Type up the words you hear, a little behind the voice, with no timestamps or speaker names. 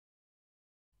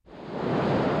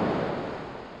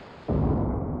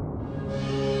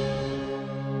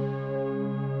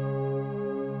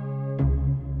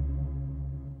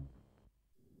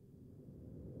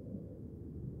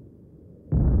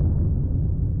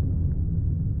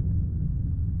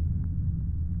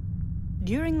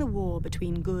During the war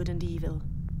between good and evil,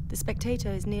 the spectator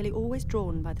is nearly always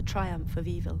drawn by the triumph of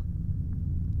evil.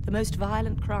 The most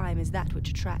violent crime is that which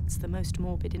attracts the most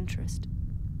morbid interest.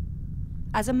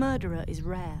 As a murderer is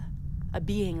rare, a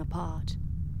being apart,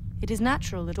 it is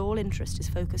natural that all interest is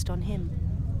focused on him.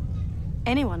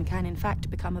 Anyone can, in fact,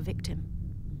 become a victim.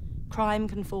 Crime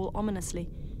can fall ominously,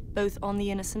 both on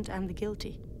the innocent and the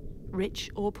guilty, rich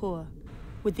or poor,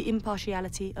 with the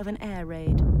impartiality of an air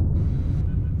raid.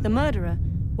 The murderer,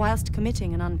 whilst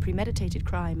committing an unpremeditated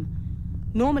crime,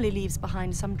 normally leaves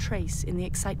behind some trace in the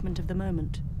excitement of the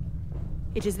moment.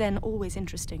 It is then always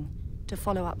interesting to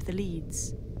follow up the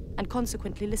leads and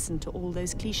consequently listen to all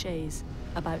those cliches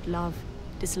about love,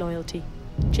 disloyalty,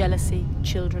 jealousy,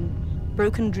 children,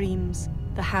 broken dreams,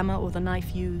 the hammer or the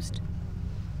knife used.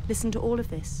 Listen to all of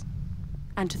this,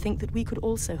 and to think that we could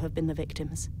also have been the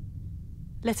victims,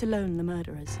 let alone the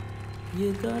murderers.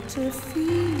 You got to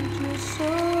feed your soul,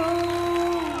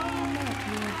 not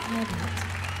your habit.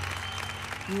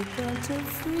 You got to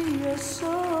free your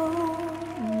soul,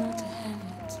 not to have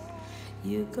it.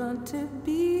 You got to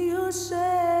be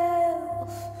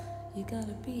yourself, you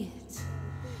gotta be it.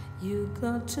 You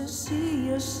got to see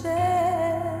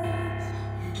yourself.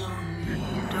 You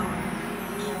don't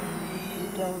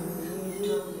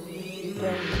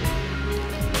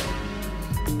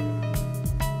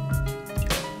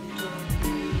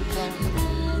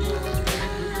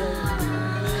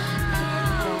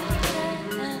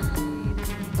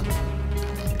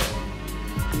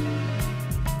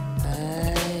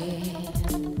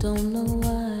don't know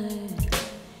why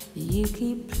you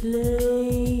keep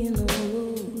playing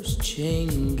all those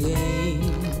chain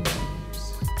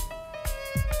games,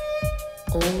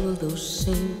 all of those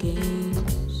same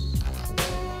games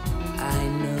I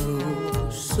know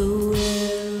so well.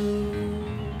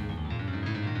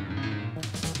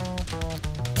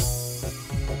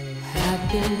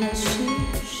 Happiness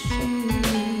seems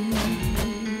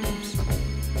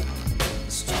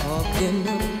talking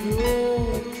of your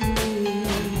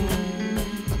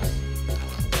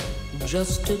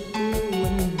just to go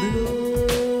and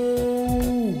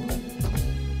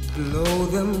blow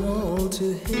them all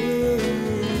to hell.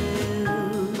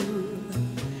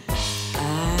 I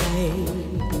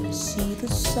see the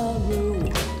sorrow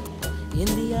in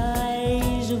the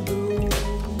eyes of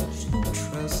those who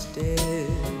trusted.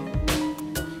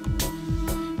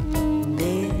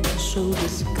 They're so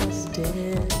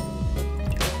disgusted.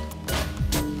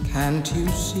 Can't you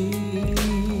see?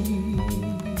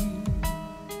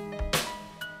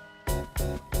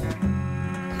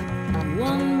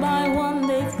 One by one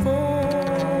they fall,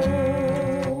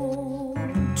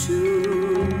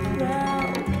 too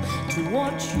proud to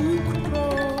watch you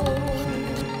grow,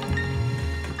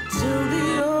 till the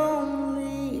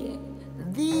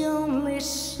only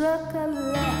sucker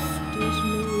left is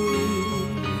me.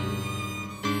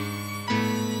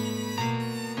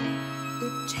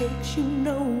 It takes you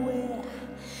nowhere,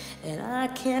 and I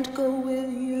can't go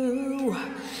with you,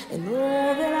 and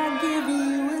all that I give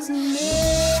you is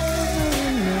never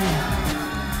enough.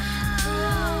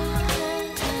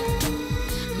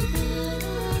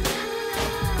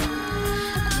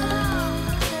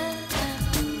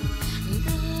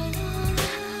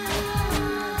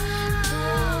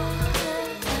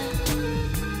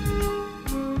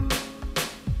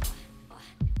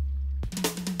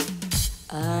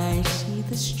 I see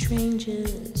the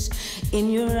strangers in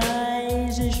your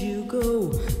eyes as you go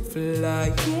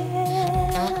flying,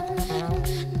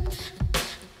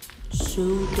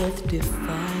 so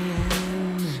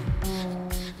death-defying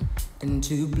and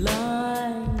too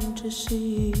blind to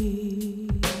see.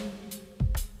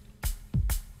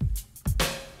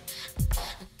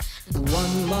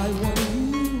 One by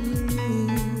one you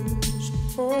lose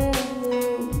all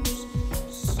those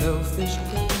selfish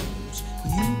games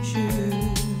you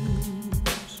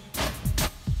choose,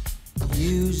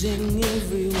 using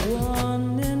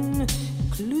everyone,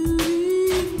 including me.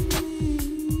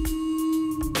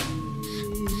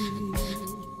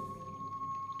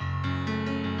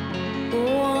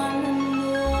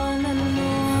 On and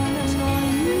on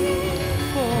you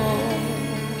fall,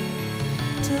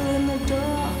 till in the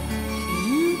dark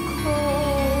you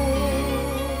call,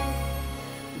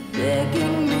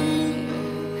 begging me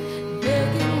to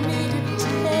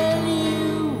tell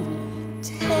you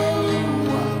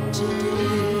what to do.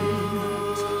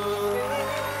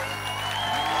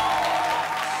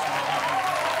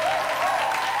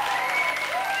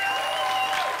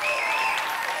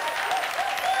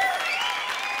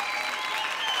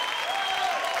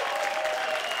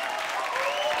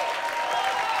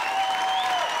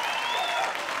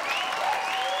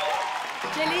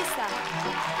 Jelisa.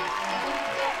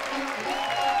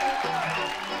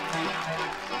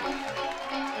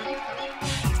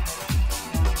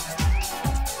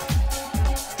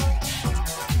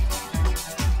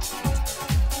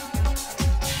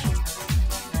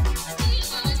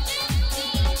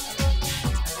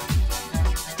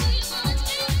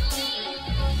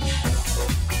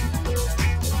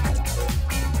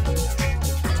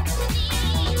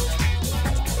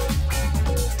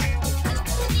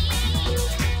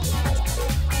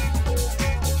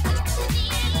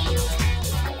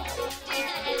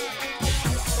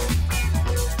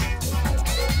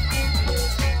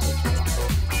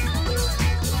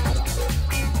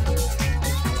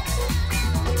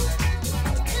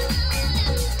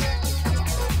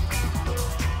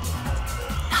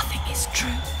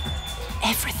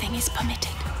 Everything is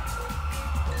permitted.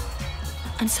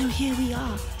 And so here we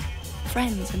are,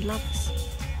 friends and lovers,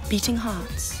 beating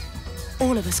hearts,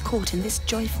 all of us caught in this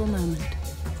joyful moment.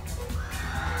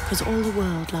 Because all the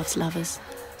world loves lovers.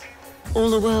 All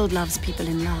the world loves people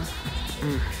in love.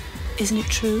 Isn't it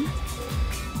true?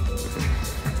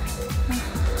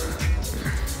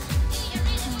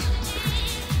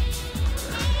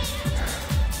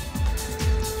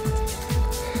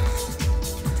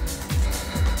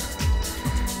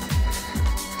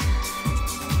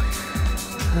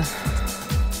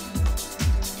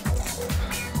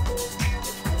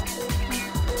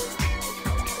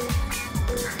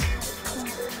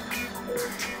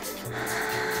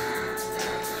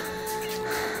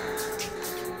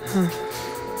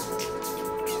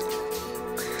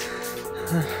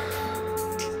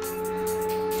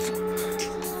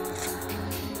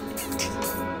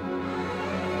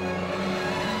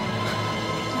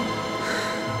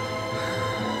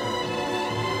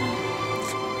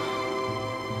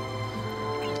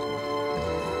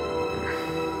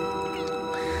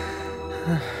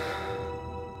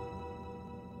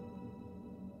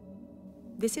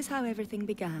 This is how everything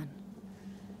began,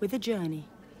 with a journey.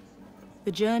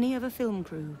 The journey of a film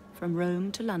crew from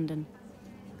Rome to London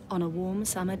on a warm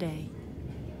summer day.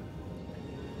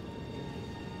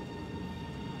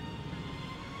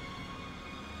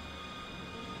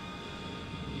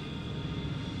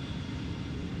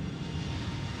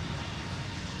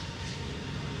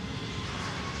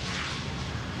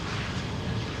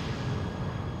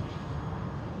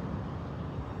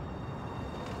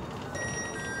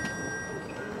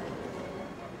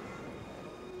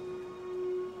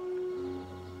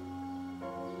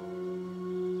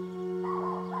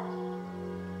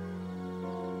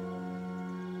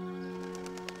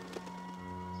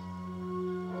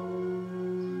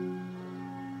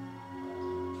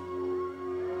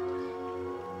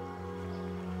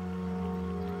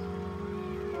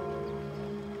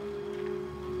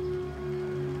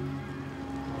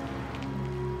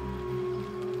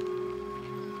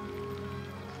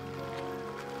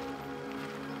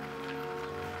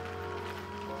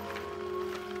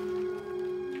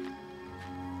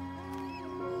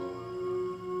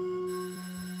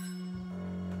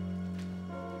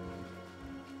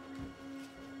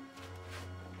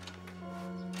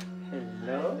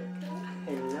 Hello?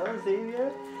 Hello,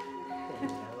 Xavier?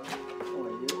 Hello, how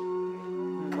are you?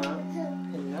 Ma?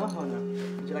 Hello, Hannah.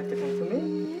 Would you like to come to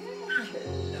me?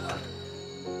 Hello.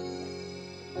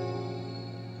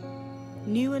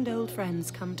 New and old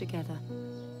friends come together.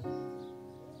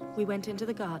 We went into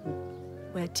the garden,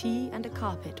 where tea and a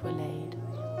carpet were laid.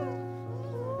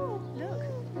 Look.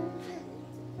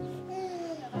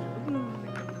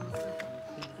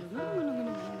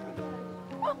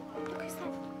 Oh, look who's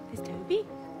that? There's Toby.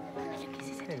 Look, this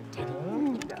is a teddy.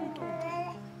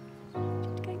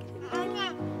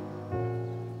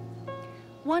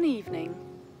 One evening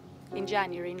in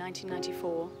January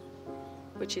 1994,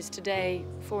 which is today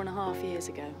 4.5 years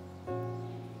ago,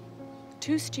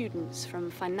 two students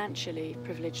from financially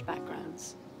privileged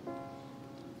backgrounds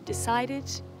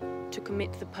decided to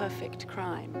commit the perfect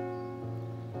crime,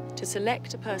 to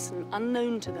select a person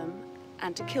unknown to them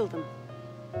and to kill them.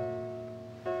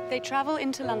 They travel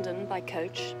into London by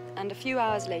coach, and a few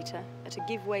hours later, at a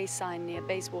give way sign near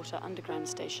Bayswater Underground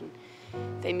Station,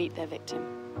 they meet their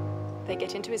victim. They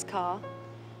get into his car,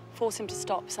 force him to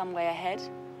stop some way ahead,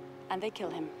 and they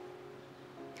kill him.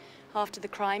 After the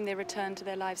crime, they return to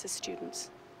their lives as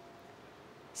students.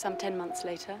 Some 10 months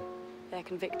later, they're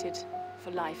convicted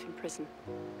for life in prison.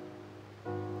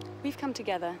 We've come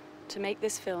together to make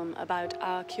this film about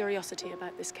our curiosity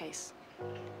about this case.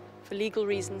 For legal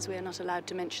reasons, we are not allowed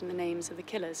to mention the names of the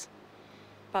killers,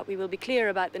 but we will be clear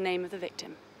about the name of the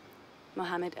victim,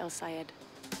 Mohammed El Sayed.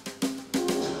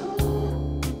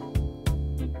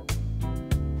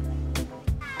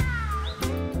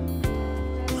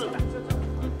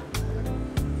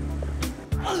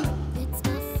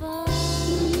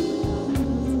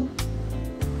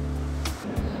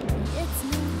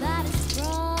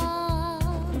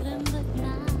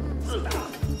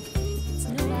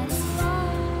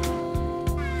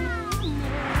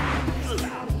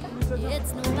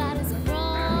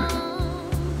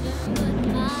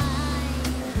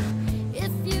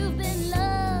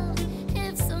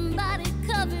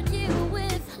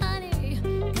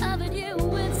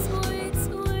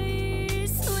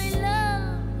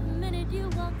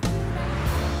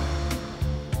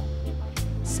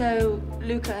 So,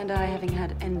 Luca and I, having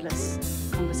had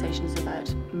endless conversations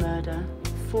about murder,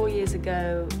 4 years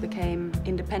ago became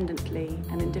independently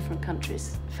and in different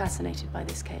countries fascinated by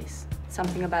this case.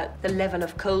 Something about the level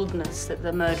of coldness that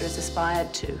the murderers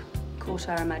aspired to caught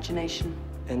our imagination.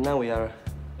 And now we are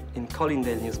in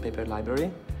Colindale Newspaper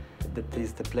Library. That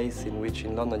is the place in which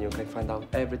in London you can find out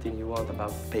everything you want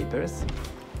about papers.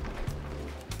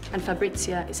 And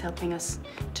Fabrizia is helping us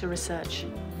to research.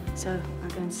 So I'll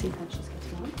go and see how she's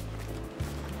getting on.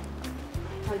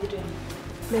 How are you doing?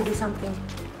 Maybe something.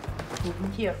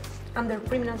 Here, under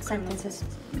criminal sentences.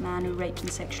 A man who raped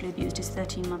and sexually abused his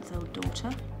 13-month-old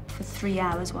daughter for 3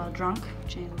 hours while drunk,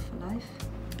 jailed for life.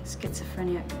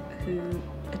 Schizophrenic who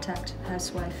attacked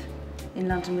housewife in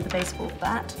London with a baseball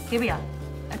bat. Here we are.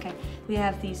 Okay, we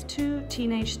have these 2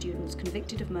 teenage students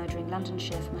convicted of murdering London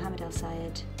chef Mohammed El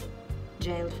Sayed,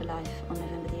 jailed for life on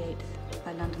November the 8th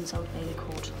by London's Old Bailey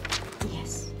Court.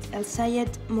 Yes, El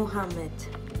Sayed Mohammed.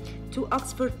 2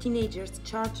 Oxford teenagers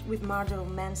charged with murder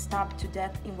of men stabbed to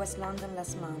death in West London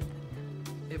last month.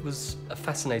 It was a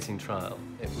fascinating trial.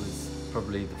 It was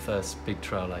probably the first big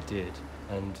trial I did.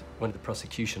 And when the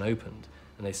prosecution opened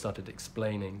and they started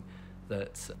explaining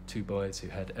that 2 boys who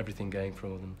had everything going for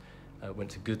them, went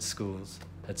to good schools,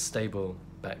 had stable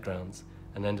backgrounds,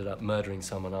 and ended up murdering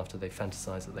someone after they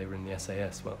fantasized that they were in the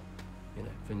SAS, well, you know,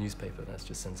 for a newspaper, that's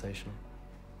just sensational.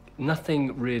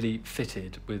 Nothing really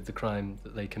fitted with the crime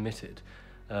that they committed.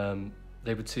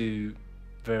 They were 2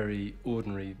 very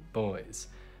ordinary boys,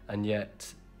 and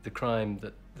yet the crime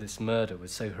that this murder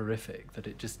was so horrific that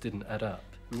it just didn't add up.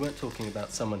 We weren't talking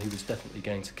about someone who was definitely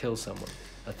going to kill someone.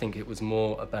 I think it was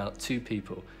more about 2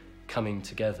 people coming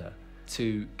together,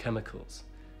 2 chemicals,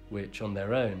 which on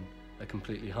their own are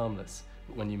completely harmless.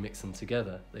 But when you mix them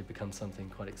together, they become something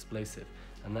quite explosive.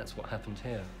 And that's what happened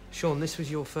here. Sean, this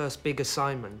was your first big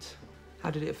assignment.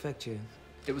 How did it affect you?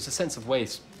 It was a sense of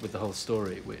waste with the whole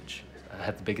story which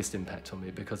had the biggest impact on me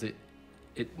because it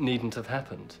needn't have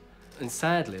happened. And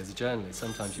sadly, as a journalist,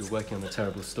 sometimes you're working on a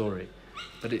terrible story,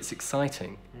 but it's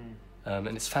exciting and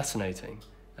it's fascinating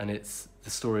and it's the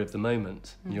story of the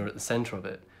moment and you're at the centre of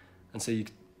it. And so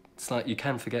it's like you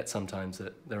can forget sometimes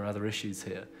that there are other issues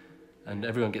here. And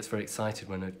everyone gets very excited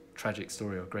when a tragic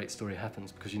story or a great story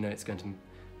happens because you know it's going to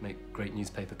make great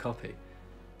newspaper copy.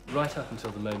 Right up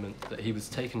until the moment that he was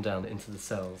taken down into the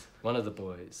cells, one of the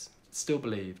boys still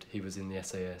believed he was in the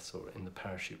SAS or in the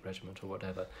parachute regiment or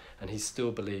whatever, and he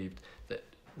still believed that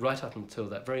right up until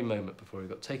that very moment before he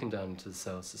got taken down into the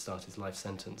cells to start his life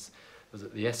sentence, was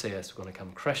that the SAS were going to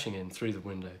come crashing in through the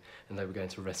window and they were going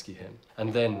to rescue him.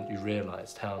 And then you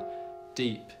realised how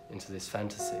deep into this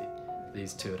fantasy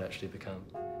these 2 had actually become.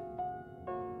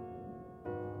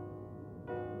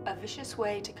 A vicious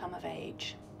way to come of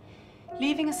age.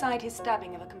 Leaving aside his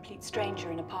stabbing of a complete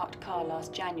stranger in a parked car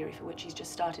last January for which he's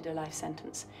just started a life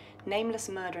sentence, nameless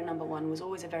murderer number 1 was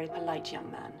always a very polite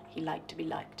young man. He liked to be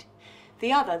liked.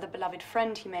 The other, the beloved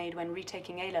friend he made when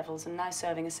retaking A-levels and now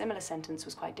serving a similar sentence,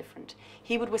 was quite different.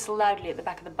 He would whistle loudly at the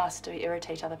back of the bus to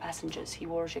irritate other passengers. He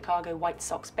wore a Chicago White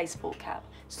Sox baseball cap,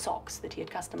 socks that he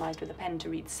had customized with a pen to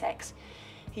read sex.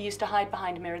 He used to hide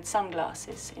behind mirrored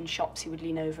sunglasses. In shops, he would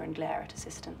lean over and glare at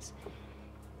assistants.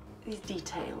 These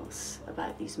details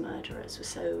about these murderers were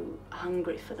so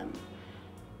hungry for them.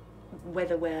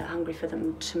 Whether we're hungry for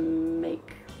them to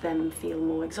make them feel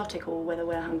more exotic or whether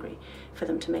we're hungry for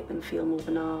them to make them feel more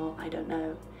banal, I don't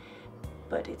know.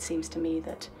 But it seems to me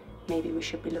that maybe we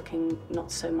should be looking not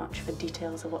so much for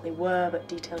details of what they were, but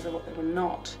details of what they were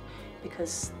not,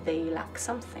 because they lack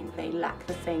something. They lack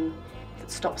the thing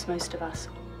that stops most of us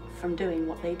from doing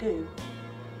what they do,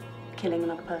 killing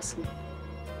another person,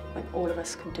 when all of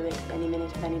us could do it any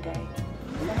minute of any day.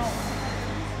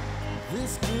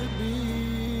 This could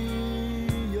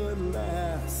be your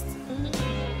last.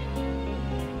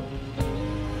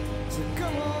 So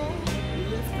come on,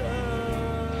 lift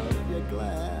up your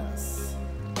glass.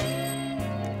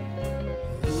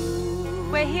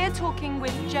 We're here talking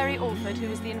with Jerry Alford, who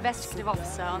is the investigative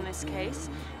officer on this case,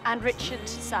 and Richard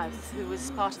South, who was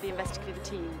part of the investigative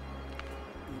team.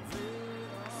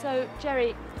 So,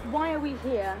 Jerry, why are we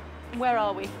here? Where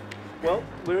are we? Well,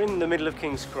 we're in the middle of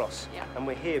King's Cross, yeah. And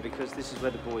we're here because this is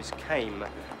where the boys came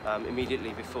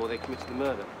immediately before they committed the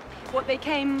murder. What, they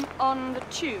came on the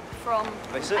tube from...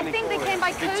 They certainly I think they came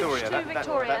by coach Victoria. to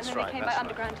Victoria, and then right, they came by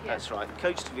underground here. That's right,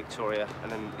 coach to Victoria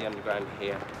and then the underground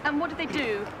here. And what did they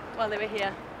do while they were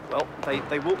here? Well,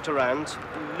 they walked around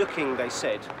looking, they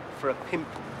said, for a pimp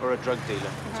or a drug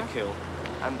dealer to kill.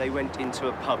 And they went into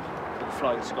a pub called the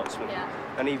Flying Scotsman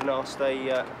and even asked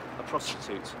a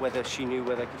prostitute whether she knew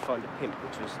where they could find a pimp,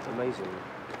 which was amazing.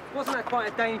 Wasn't that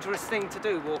quite a dangerous thing to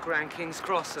do, walk around King's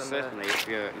Cross and... Certainly,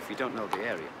 if you don't know the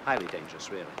area. Highly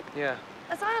dangerous, really. Yeah.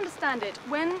 As I understand it,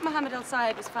 when Mohammed El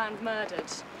Sayed was found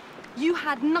murdered, you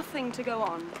had nothing to go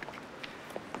on.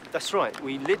 That's right.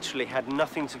 We literally had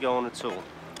nothing to go on at all.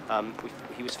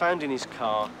 He was found in his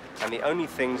car, and the only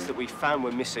things that we found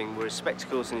were missing were his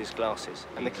spectacles and his glasses,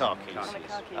 and the car keys.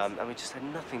 And we just had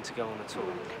nothing to go on at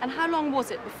all. And how long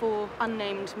was it before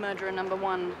unnamed murderer number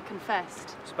 1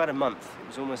 confessed? It was about a month. It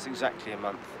was almost exactly a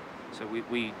month. So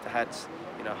we had,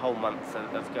 you know, a whole month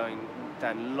of going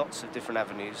down lots of different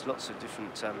avenues, lots of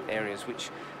different areas, which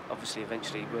obviously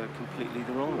eventually were completely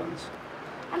the wrong ones.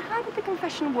 And how did the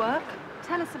confession work?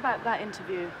 Tell us about that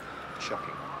interview.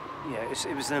 Shocking. Yeah,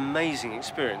 it was an amazing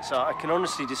experience. I can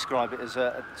honestly describe it as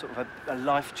a sort of a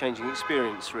life-changing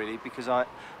experience, really, because I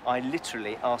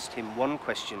literally asked him one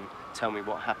question, tell me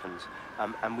what happened,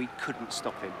 and we couldn't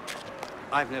stop him.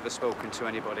 I've never spoken to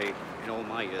anybody in all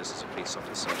my years as a police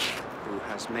officer who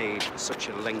has made such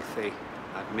a lengthy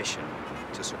admission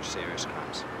to such serious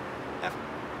crimes, ever.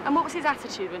 And what was his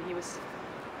attitude when he was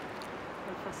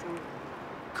confessing?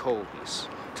 Coldness,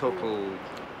 total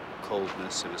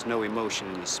coldness. There was no emotion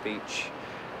in his speech.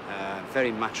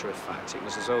 Very matter of fact. It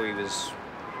was as though he was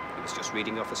just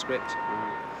reading off a script.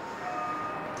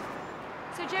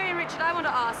 So Jerry and Richard, I want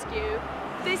to ask you,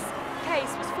 this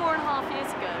case was 4.5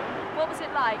 years ago. What was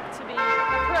it like to be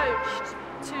approached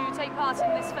to take part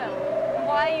in this film? And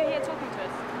why are you here talking to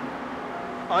us?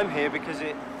 I'm here because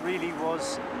it really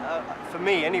was, for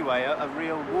me anyway, a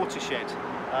real watershed.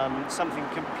 Something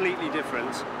completely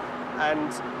different,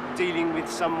 and dealing with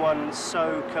someone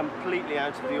so completely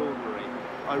out of the ordinary.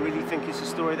 I really think it's a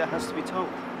story that has to be told.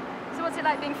 So what's it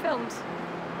like being filmed?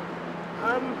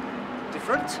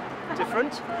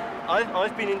 Different.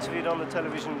 I've been interviewed on the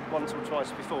television once or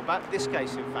twice before, about this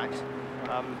case in fact.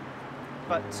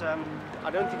 But I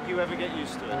don't think you ever get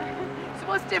used to it. So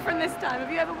what's different this time?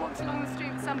 Have you ever walked along the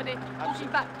street with somebody walking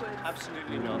backwards?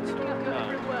 Absolutely not. Picking up your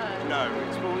every word? No,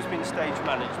 it's always been stage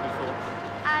managed before.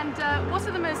 And what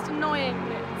are the most annoying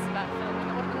bits about filming,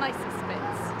 and what are the nicest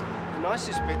bits? The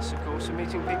nicest bits, of course, are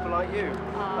meeting people like you.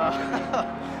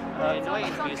 The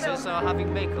annoying pieces are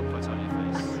having makeup put on your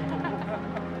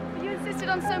face. You insisted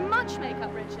on so much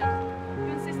makeup, Richard.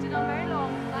 You insisted on very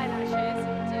long eyelashes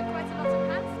and quite a lot of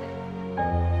hand stick.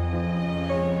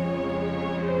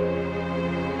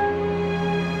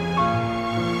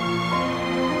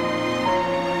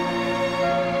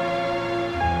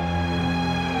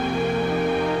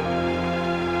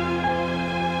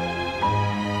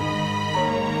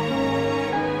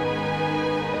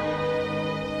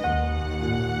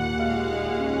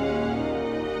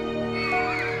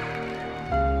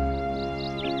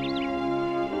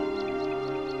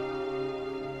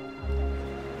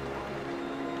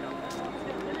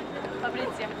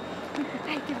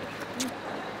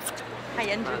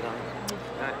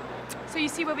 So you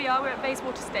see where we are, we're at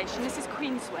Bayswater Station. This is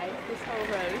Queensway, this whole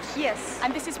road. Yes.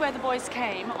 And this is where the boys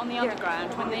came on the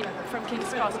underground when they from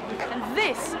King's Cross. And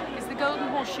this is the Golden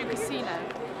Horseshoe Casino,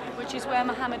 which is where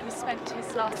Mohammed was spent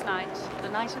his last night, the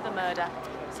night of the murder.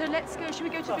 So let's go, should we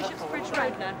go to Bishop's Bridge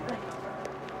Road now?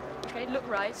 Okay, look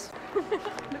right.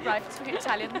 Look right, speaking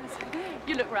Italian.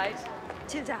 You look right.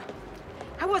 Tilda,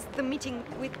 how was the meeting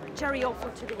with Jerry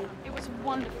Alford today? It was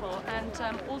wonderful,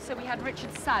 and also we had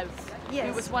Richard South, yes,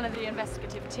 who was one of the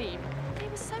investigative team. They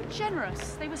were so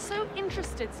generous. They were so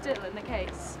interested still in the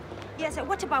case. Yes,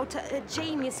 what about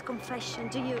Jamie's confession?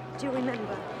 Do you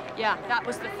remember? Yeah, that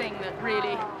was the thing that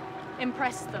really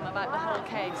impressed them about the whole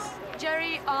case.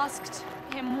 Jerry asked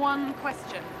him one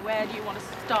question: where do you want to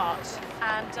start?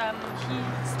 And he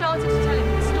started to tell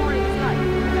him the story of his life.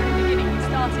 At the very beginning, he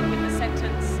started with the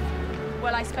sentence,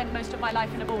 well, I spent most of my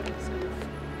life in a boarding school,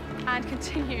 and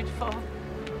continued for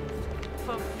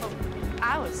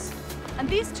hours. And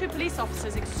these two police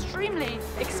officers, extremely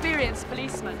experienced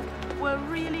policemen, were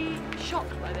really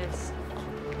shocked by this.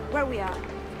 Where we are?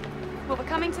 Well, we're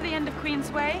coming to the end of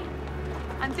Queensway,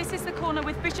 and this is the corner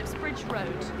with Bishop's Bridge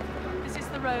Road. This is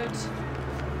the road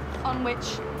on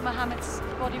which Mohammed's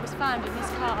body was found in his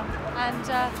car, and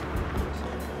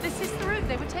this is the route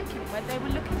they were taking when they were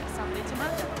looking for somebody to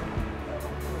murder.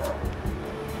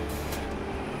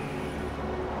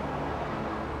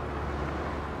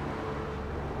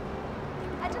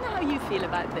 I don't know how you feel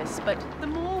about this, but the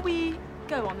more we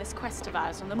go on this quest of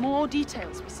ours and the more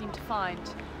details we seem to find,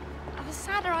 the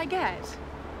sadder I get.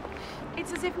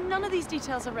 It's as if none of these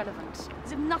details are relevant,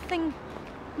 as if nothing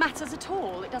matters at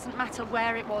all. It doesn't matter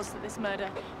where it was that this murder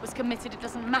was committed. It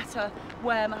doesn't matter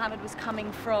where Mohammed was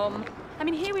coming from. I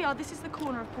mean, here we are. This is the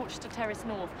corner of Porchester Terrace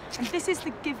North, and this is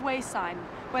the give-way sign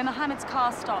where Mohammed's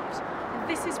car stopped. And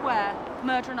this is where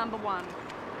murderer number 1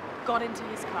 got into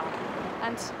his car.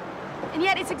 And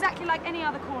yet it's exactly like any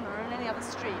other corner or in any other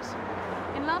street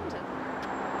in London.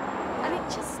 And it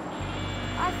just,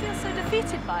 I feel so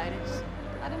defeated by it.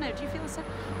 I don't know, do you feel the same?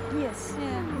 Yes.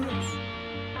 Yeah. Yes.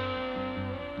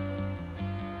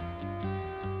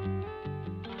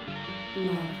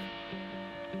 Love.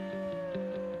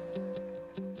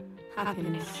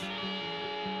 Happiness.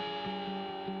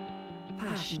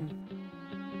 Passion.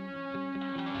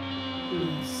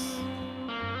 Loss.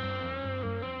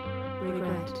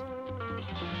 Regret.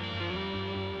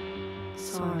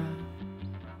 Sorrow.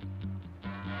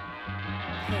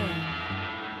 Pain.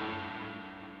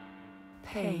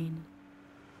 Pain.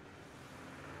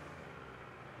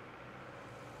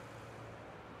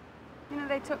 You know,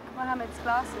 they took Mohammed's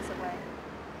glasses away.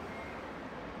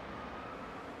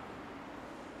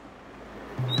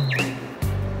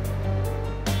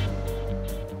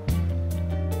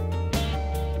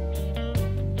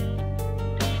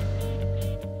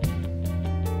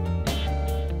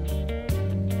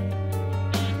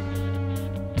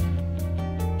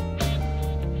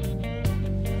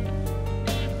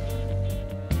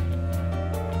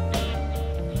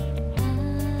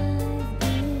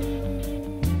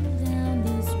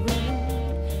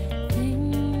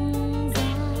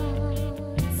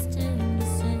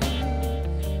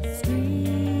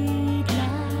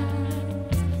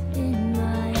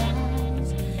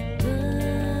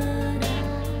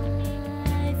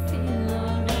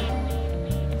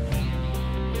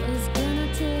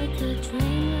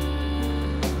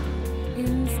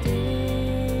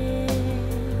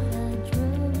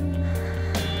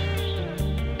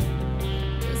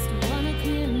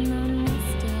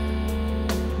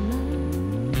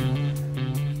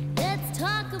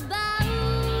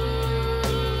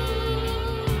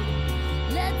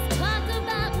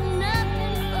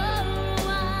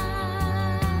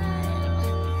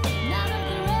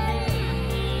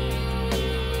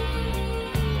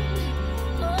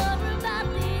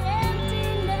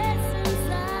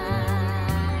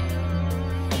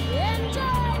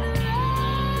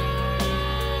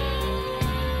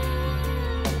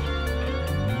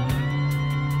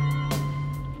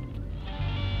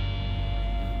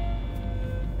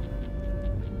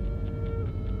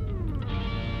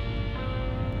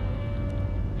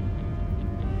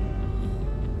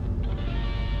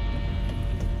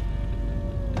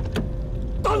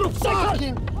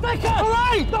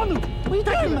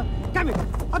 Damn it!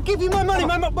 I'll give you my money,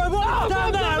 my wallet's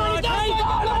down there, okay?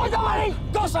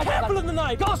 Go, careful of the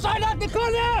knife! Go side out the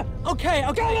corner! Okay,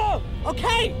 go!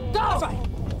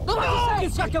 No!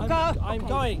 Shut your car! I'm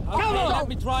going. Come on! Let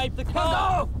me drive the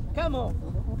car! Come on!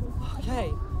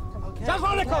 Okay. Just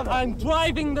on the corner! I'm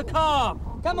driving the car!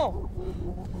 Come on!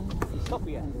 Stop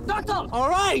here. Doctor! All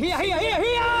right! Here!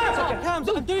 It's okay, come.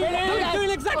 I'm doing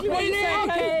exactly what you said.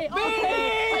 Okay.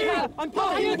 I'm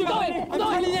telling you. I'm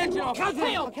telling the engine off.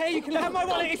 Okay, you can have my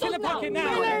wallet. It's in the pocket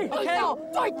now. Okay?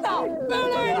 Right now!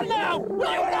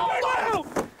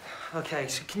 Okay,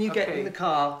 so can you get in the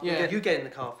car? Yeah. You get in the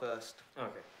car first.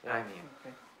 Okay. I'm here.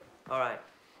 Okay. All right.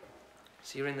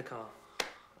 So you're in the car.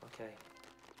 Okay.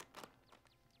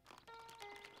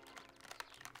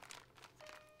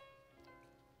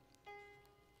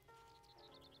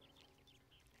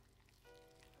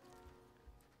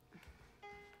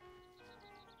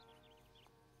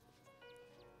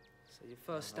 So your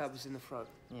first stab was in the throat.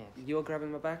 Yeah. You were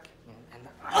grabbing my back? Yeah.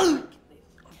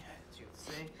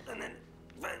 And then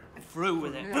through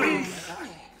with it.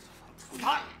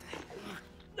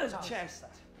 There's chest.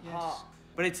 Heart.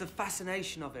 But it's the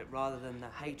fascination of it rather than the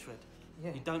hatred.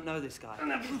 Yeah. You don't know this guy.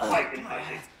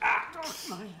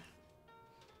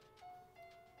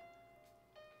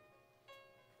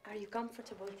 Are you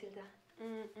comfortable, Tilda?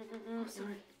 Oh,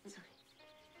 sorry. What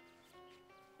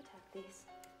are these?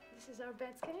 This is our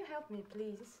beds. Can you help me,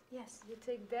 please? Yes. You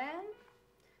take them,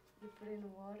 you put in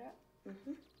water,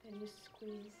 Mm-hmm. then you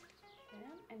squeeze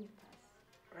them, and you pass.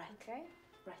 Right. Okay?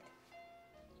 Right.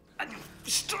 And you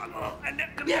struggle, and then...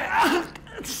 I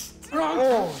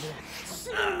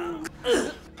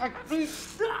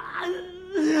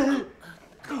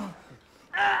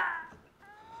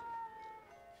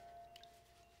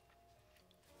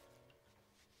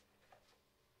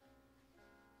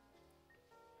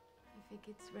think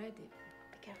it's ready.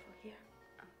 Be careful here.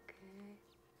 Okay.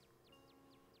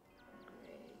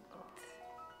 Great.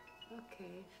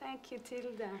 Okay. Thank you,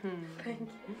 Tilda. Thank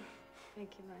you.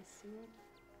 Thank you, Massimo.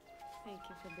 Thank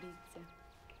you, Fabrizio.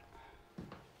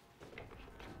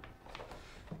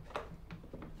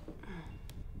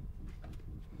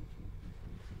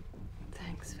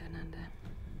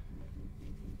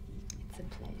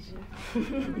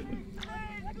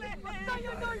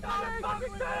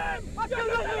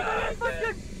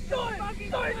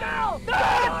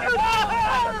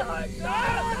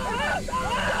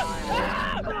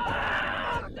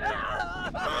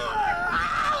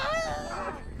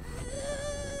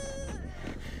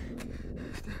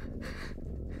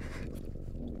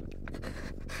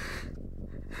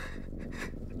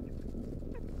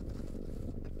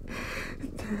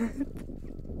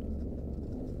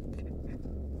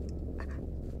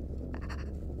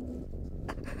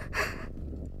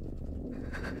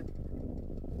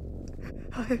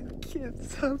 I killed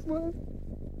someone.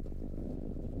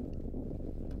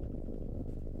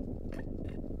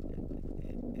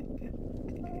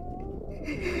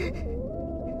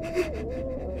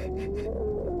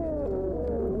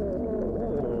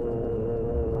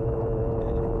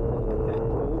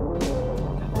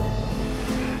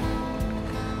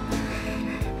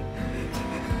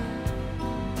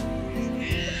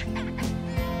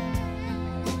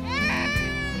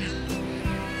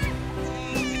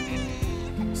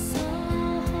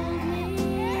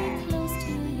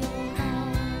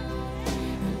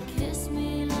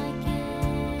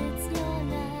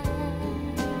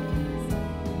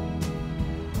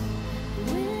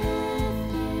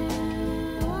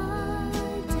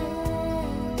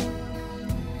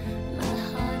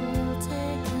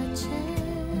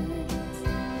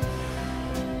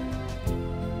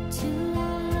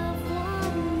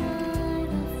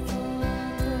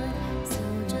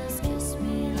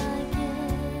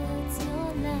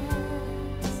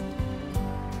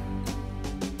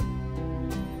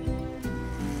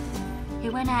 He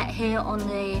went out here on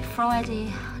the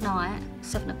Friday night,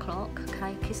 7 o'clock,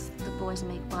 okay, kissed the boys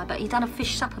and me goodbye, but he'd done a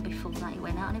fish supper before that, he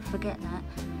went out, I'll never forget that.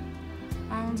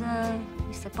 And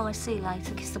he said, bye, see you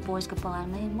later, kissed the boys goodbye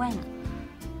and me and went.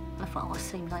 I thought, oh, I'll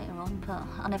see him later on, but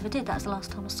I never did. That was the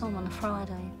last time I saw him on a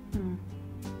Friday. Mm.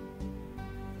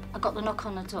 I got the knock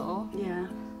on the door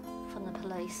from the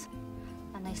police,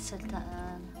 and they said that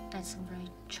they had some very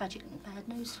tragic and bad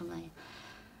news for me.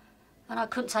 And I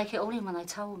couldn't take it all in when they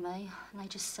told me. And they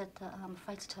just said that, I'm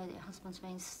afraid to tell you that your husband's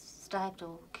been stabbed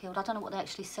or killed. I don't know what they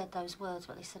actually said, those words,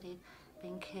 but they said he'd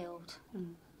been killed.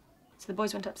 Mm. So the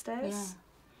boys went upstairs? Yeah.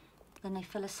 Then they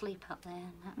fell asleep up there.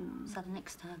 And that, so the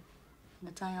next day, and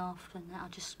the day after, and that, I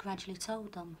just gradually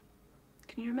told them.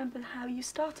 Can you remember how you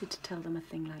started to tell them a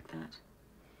thing like that?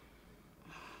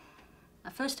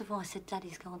 First of all, I said,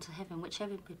 Daddy's gone to heaven, which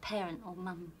every parent or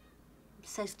mum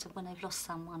says to when they've lost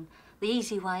someone. The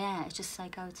easy way out is just say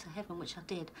go to heaven, which I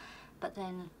did. But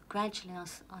then gradually I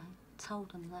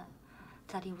told them that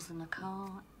Daddy was in the car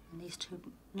and these two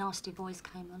nasty boys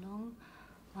came along.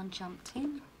 One jumped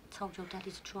in, told your Daddy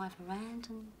to drive around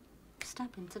and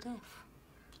stab him to death.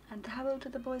 And how old are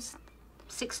the boys?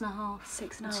 6.5.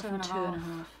 6.5 and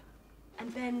 2.5.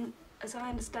 And then, as I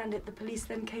understand it, the police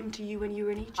then came to you when you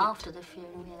were in Egypt? After the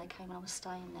funeral, yeah, they came and I was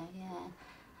staying there, yeah.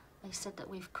 They said that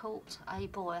we've caught a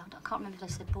boy, I can't remember if they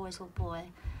said boys or boy,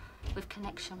 with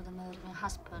connection with the murder of my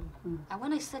husband. Mm. And when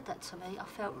they said that to me, I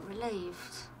felt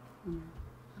relieved. Mm.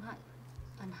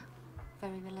 And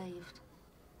very relieved.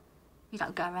 You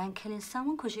don't go around killing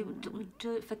someone because you would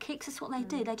do it for kicks. That's what they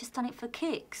did. They just done it for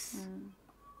kicks.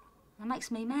 It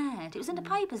makes me mad. It was in the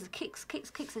papers, kicks,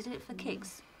 kicks, kicks. They did it for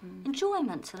kicks.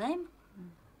 Enjoyment to them.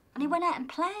 And he went out and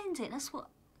planned it. That's what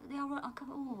I go,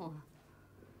 oh.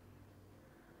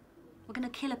 We're going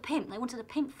to kill a pimp. They wanted a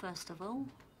pimp, first of all,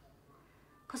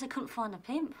 because they couldn't find a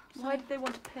pimp. Why did they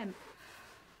want a pimp?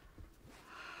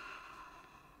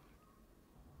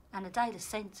 And the day of the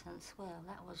sentence, well,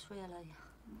 that was really...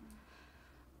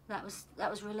 That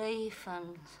was relief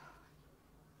and...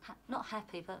 not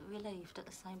happy, but relieved at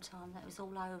the same time. That it was all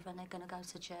over and they're going to go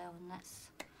to jail and that's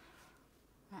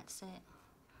it.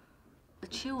 The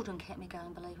children kept me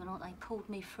going, believe it or not. They pulled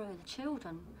me through. The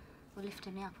children were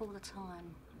lifting me up all the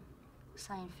time,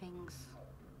 saying things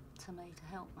to me to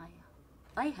help me.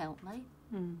 They helped me.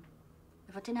 Mm.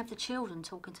 If I didn't have the children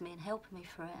talking to me and helping me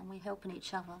through it, and we helping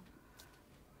each other,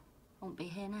 I wouldn't be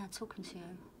here now talking to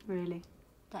you. Really?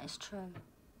 That is true.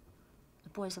 The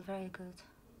boys are very good.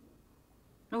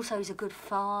 And also he's a good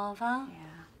father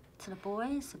to the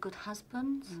boys, a good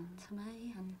husband to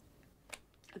me, and...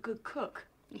 A good cook?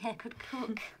 Yeah, good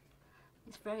cook.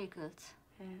 It's very good.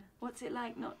 Yeah. What's it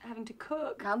like not having to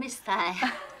cook? I miss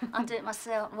that. I do it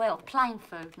myself. Well, plain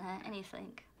food now,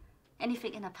 anything.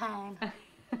 Anything in a pan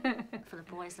for the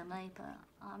boys and me, but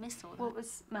I miss all that. What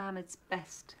was Mohammed's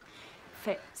best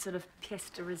fit sort of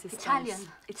pièce de résistance?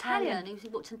 Italian. He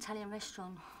worked in an Italian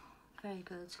restaurant. Very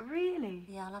good. Really?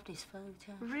 Yeah, I loved his food,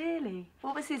 yeah. Really?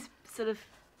 What was his sort of...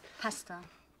 Pasta.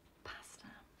 Pasta.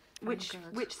 Which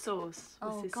sauce was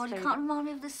Oh his God, you favourite? can't remind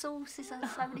me of the sauces.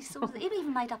 There's so many sauces. He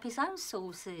even made up his own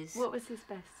sauces. What was his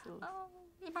best sauce? Oh,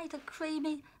 he made a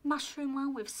creamy mushroom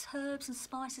one with herbs and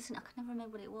spices in it. I can never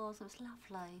remember what it was. It was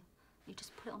lovely. You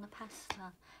just put it on the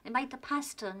pasta. It made the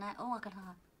pasta and that. Oh,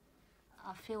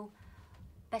 I feel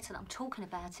better that I'm talking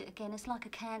about it again. It's like a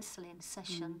counselling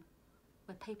session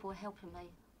where people are helping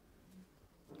me,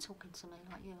 talking to me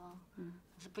like you are.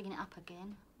 So bringing it up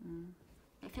again.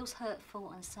 It feels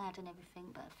hurtful and sad and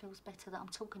everything, but it feels better that I'm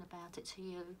talking about it to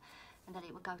you and that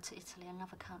it would go to Italy,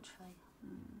 another country,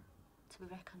 to be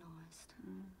recognised.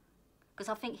 Because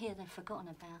I think here they've forgotten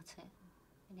about it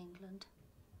in England.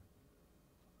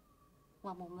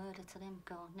 One more murder to them,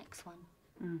 gone, next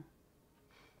one.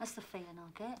 That's the feeling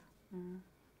I get.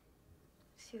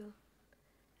 Sue,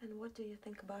 and what do you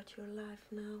think about your life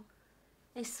now?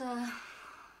 It's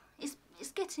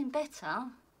getting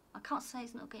better. I can't say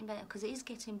it's not getting better because it is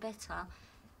getting better,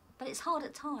 but it's hard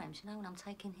at times, you know, when I'm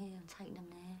taking here and taking them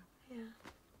there. Yeah.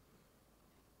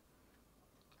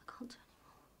 I can't do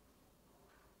anymore.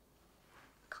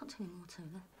 I can't do anymore,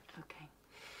 Tilda. Okay.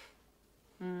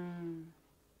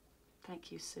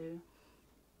 Thank you, Sue.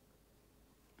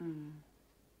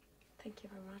 Thank you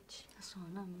very much. That's all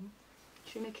I know.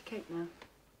 Should we make a cake now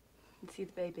and see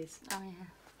the babies? Oh, yeah.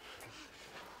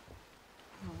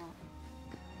 All right.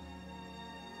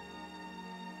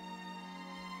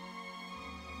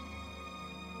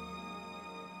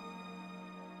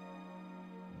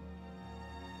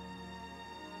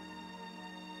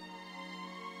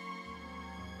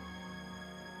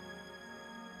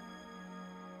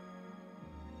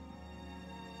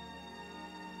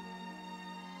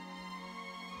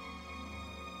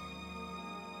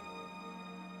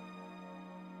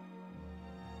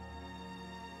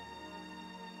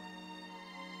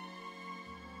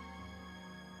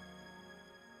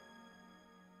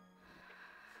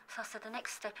 So I said the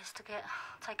next step is to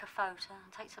take a photo and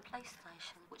take it to the police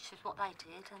station, which is what they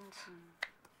did, and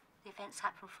the events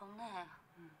happened from there.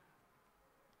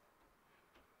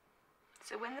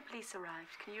 So when the police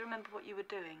arrived, can you remember what you were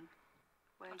doing?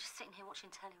 I'm just sitting here watching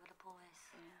telly with the boys.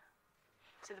 Yeah.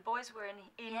 So the boys were in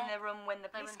their room when the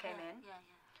police came in? Yeah.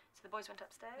 So the boys went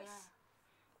upstairs?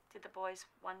 Yeah. Did the boys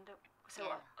wonder... So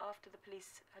after the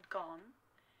police had gone,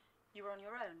 you were on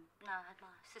your own? No, I had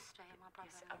my sister and my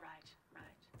brother. Yes. Oh, right.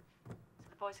 So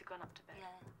the boys had gone up to bed?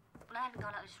 Yeah. Well, I hadn't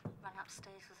gone up, I just ran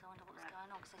upstairs because I wondered what was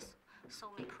going on, because they saw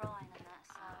me crying and that,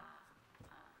 so...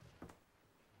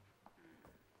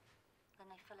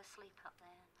 Then they fell asleep up there,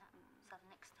 and that, so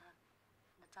the next day,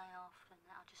 the day after, and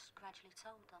that, I just gradually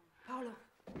told them. Paolo,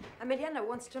 Emiliana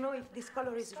wants to know if this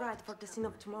color is right for the scene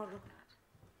of tomorrow.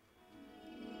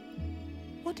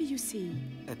 What do you see?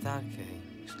 A dark cave.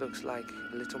 It looks like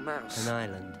a little mouse. An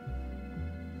island.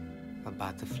 A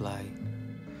butterfly.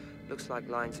 Looks like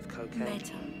lines of cocaine.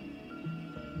 Metal.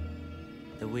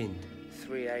 The wind.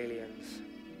 3 aliens.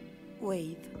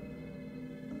 Wave.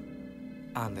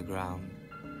 Underground.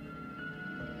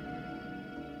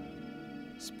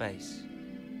 Space.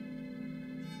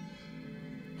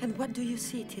 And what do you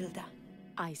see, Tilda?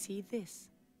 I see this.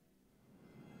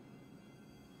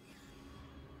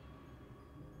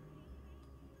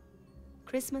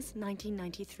 Christmas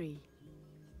 1993.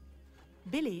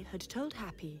 Billy had told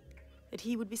Happy that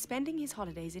he would be spending his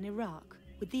holidays in Iraq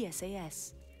with the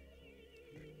SAS.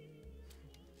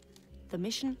 The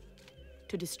mission?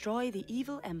 To destroy the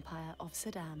evil empire of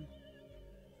Saddam.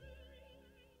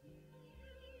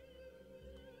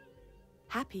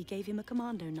 Happy gave him a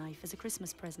commando knife as a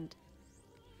Christmas present.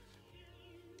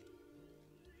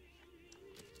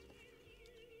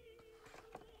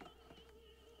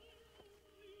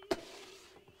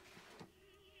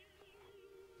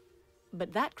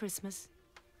 But that Christmas,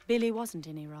 Billy wasn't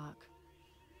in Iraq.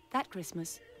 That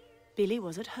Christmas, Billy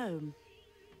was at home.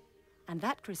 And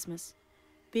that Christmas,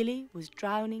 Billy was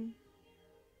drowning.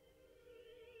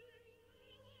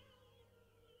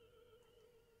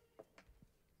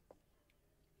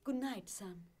 Good night,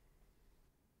 son.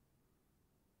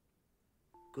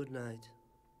 Good night.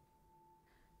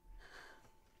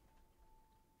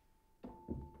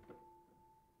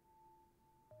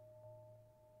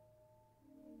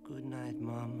 Good night,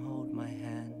 Mom. Hold my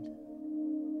hand.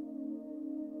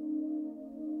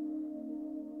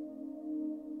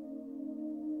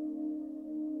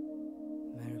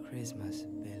 Merry Christmas,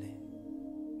 Billy.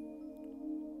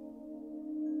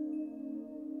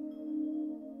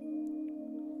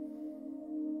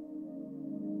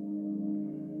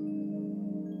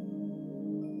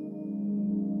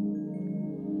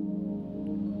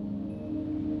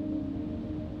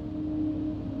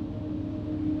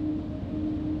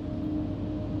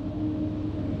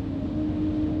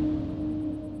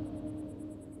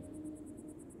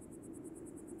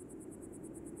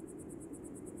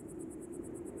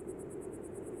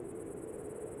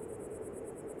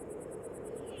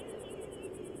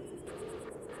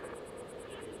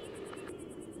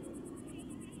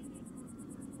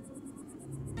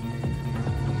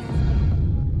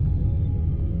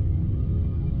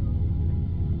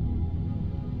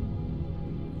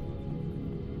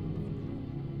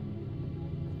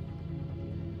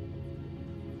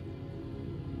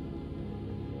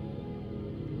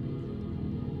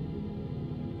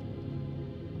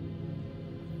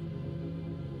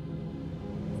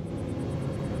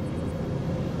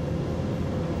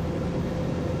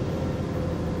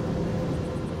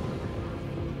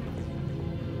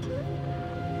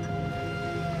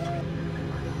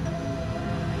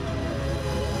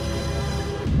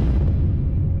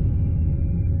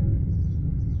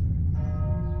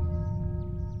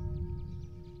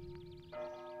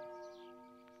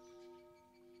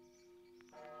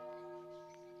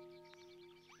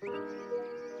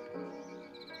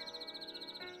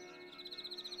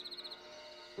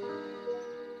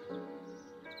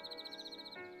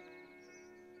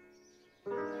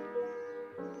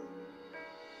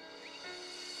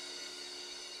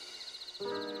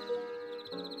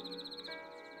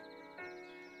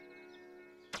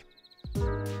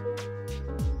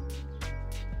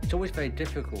 It's always very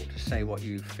difficult to say what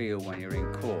you feel when you're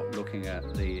in court looking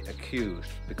at the accused,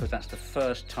 because that's the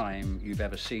first time you've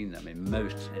ever seen them in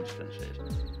most instances.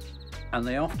 And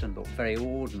they often look very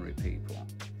ordinary people.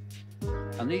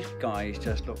 And these guys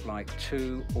just look like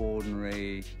two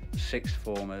ordinary sixth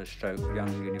formers stroke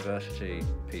young university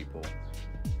people.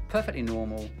 Perfectly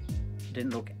normal,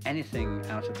 didn't look anything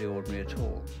out of the ordinary at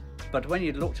all. But when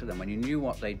you looked at them, when you knew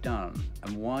what they'd done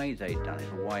and why they'd done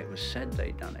it, or why it was said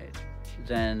they'd done it,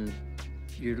 then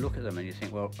you look at them and you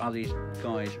think, well, are these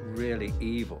guys really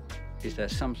evil? Is there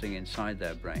something inside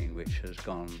their brain which has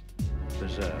gone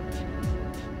berserk?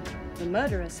 The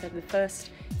murderer said the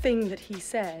first thing that he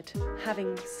said,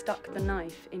 having stuck the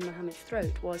knife in Mohammed's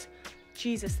throat, was,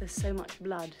 "Jesus, there's so much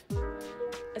blood."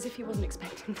 As if he wasn't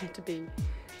expecting there to be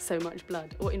so much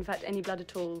blood, or in fact any blood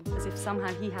at all, as if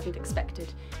somehow he hadn't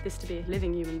expected this to be a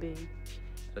living human being.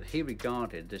 That he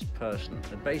regarded this person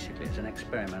basically as an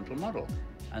experimental model.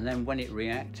 And then when it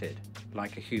reacted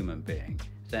like a human being,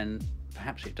 then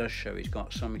perhaps it does show he's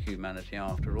got some humanity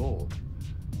after all.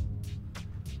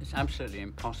 It's absolutely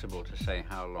impossible to say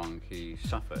how long he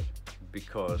suffered,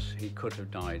 because he could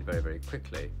have died very, very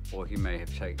quickly, or he may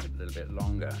have taken a little bit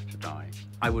longer to die.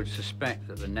 I would suspect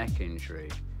that the neck injury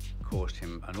caused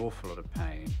him an awful lot of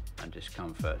pain and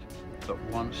discomfort, but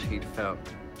once he'd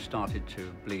started to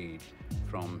bleed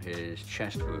from his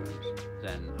chest wounds,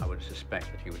 then I would suspect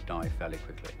that he would die fairly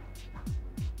quickly.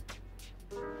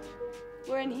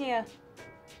 We're in here.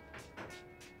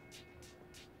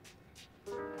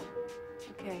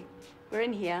 Okay, we're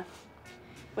in here.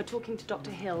 We're talking to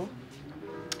Dr. Hill,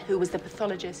 who was the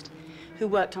pathologist who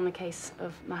worked on the case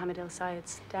of Mohammed El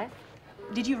Sayed's death.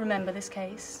 Did you remember this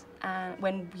case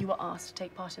when you were asked to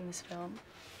take part in this film?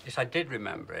 Yes, I did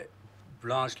remember it,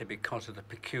 largely because of the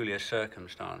peculiar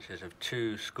circumstances of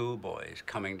two schoolboys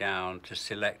coming down to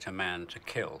select a man to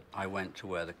kill. I went to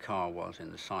where the car was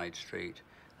in the side street,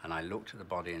 and I looked at the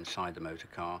body inside the motor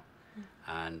car,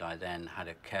 and I then had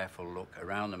a careful look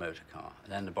around the motor car,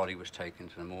 and then the body was taken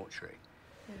to the mortuary.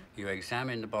 You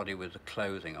examine the body with the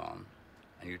clothing on,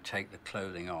 and you take the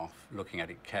clothing off, looking at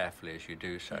it carefully as you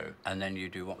do so, and then you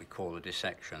do what we call the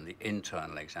dissection, the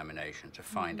internal examination, to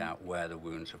find out where the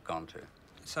wounds have gone to.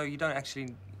 So you don't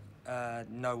actually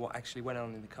know what actually went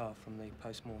on in the car from the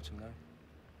post-mortem, no?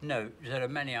 No, there are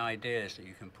many ideas that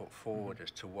you can put forward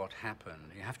as to what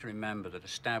happened. You have to remember that a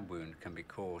stab wound can be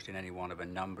caused in any one of a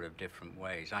number of different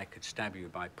ways. I could stab you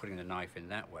by putting the knife in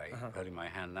that way, holding my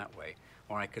hand that way,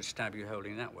 or I could stab you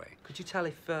holding that way. Could you tell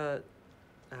if the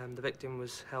victim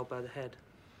was held by the head?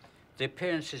 The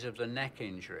appearances of the neck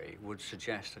injury would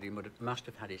suggest that he must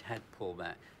have had his head pulled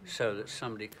back so that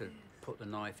somebody could put the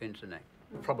knife into the neck,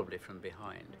 probably from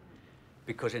behind.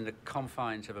 Because in the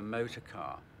confines of a motor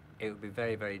car, it would be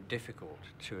very, very difficult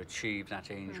to achieve that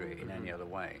injury in any other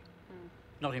way.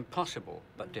 Not impossible,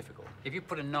 but difficult. If you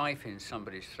put a knife in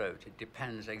somebody's throat, it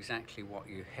depends exactly what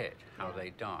you hit, how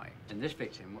they die. In this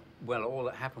victim, well, all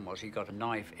that happened was he got a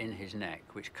knife in his neck,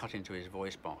 which cut into his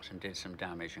voice box and did some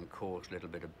damage and caused a little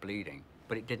bit of bleeding,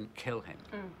 but it didn't kill him.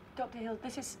 Dr. Hill,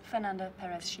 this is Fernanda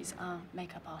Perez. She's our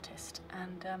makeup artist,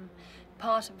 and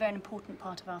a very important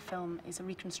part of our film is a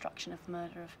reconstruction of the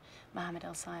murder of Mohammed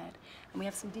El Sayed. And we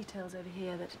have some details over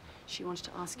here that she wanted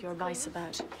to ask your advice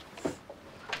about.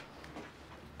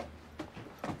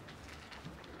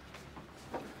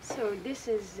 So this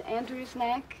is Andrew's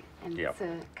neck, and it's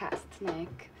a cast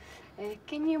neck.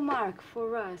 Can you mark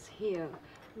for us here,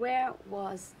 where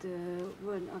was the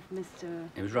wound of Mr.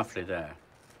 It was roughly there,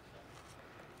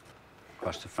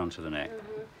 across the front of the neck.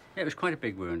 Yeah, it was quite a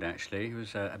big wound, actually. It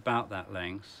was about that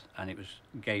length, and it was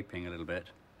gaping a little bit.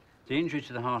 The injury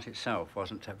to the heart itself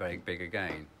wasn't very big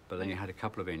again, but then you had a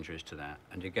couple of injuries to that.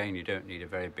 And again, you don't need a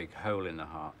very big hole in the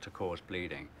heart to cause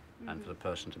bleeding and for the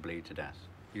person to bleed to death.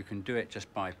 You can do it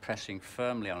just by pressing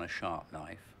firmly on a sharp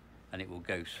knife, and it will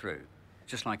go through,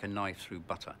 just like a knife through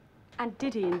butter. And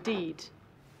did he indeed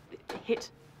hit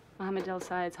Mohammed El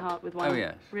Sayed's heart with one? Oh,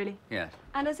 yes. Really? Yes.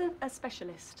 And as a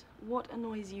specialist, what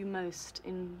annoys you most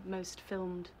in most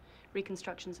filmed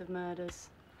reconstructions of murders?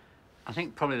 I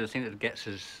think probably the thing that gets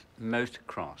us most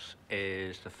across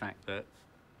is the fact that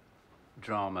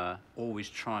drama always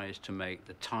tries to make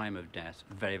the time of death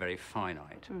very, very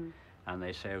finite. And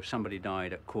they say, oh, somebody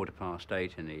died at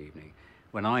 8:15 in the evening,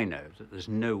 when I know that there's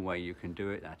no way you can do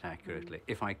it that accurately.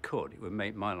 If I could, it would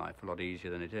make my life a lot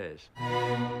easier than it is.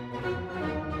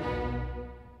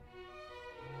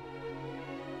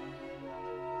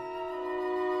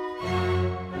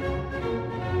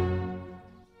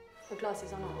 The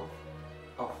glasses on or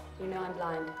off? Off. You know I'm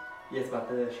blind. Yes, but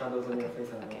the shadows on your face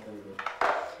are not very good.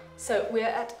 So we're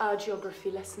at our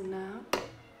geography lesson now.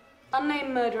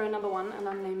 Unnamed murderer number 1 and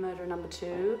unnamed murderer number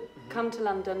 2 come to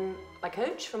London by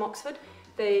coach from Oxford.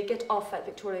 They get off at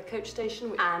Victoria coach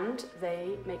station and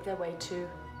they make their way to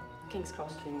King's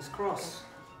Cross. King's Cross.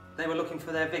 They were looking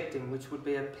for their victim, which would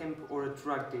be a pimp or a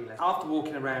drug dealer. After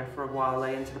walking around for a while,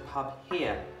 they entered a pub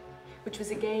here. Which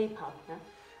was a gay pub, yeah?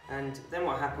 And then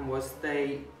what happened was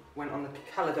they went on the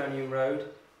Caledonian Road,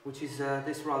 which is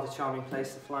this rather charming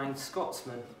place, the Flying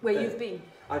Scotsman. Where you've been?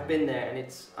 I've been there,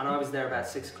 and I was there about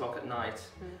 6 o'clock at night,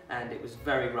 and it was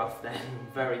very rough then,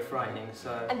 very frightening.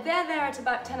 So. And they're there at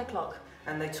about 10 o'clock.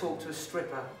 And they talked to a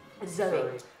stripper,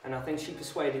 Zoe. and I think she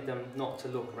persuaded them not to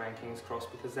look around King's Cross,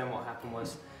 because then what happened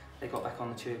was they got back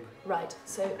on the tube. Right.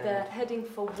 So they're heading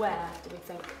for where? Do we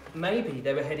think? Maybe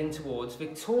they were heading towards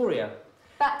Victoria.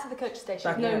 Back to the coach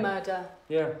station. No murder.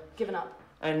 Yeah. Given up.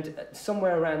 And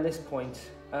somewhere around this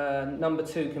point, number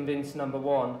 2 convinced number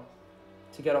 1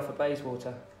 to get off at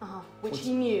Bayswater. Which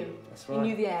he knew. That's right. He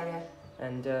knew the area.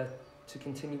 And to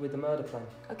continue with the murder plan.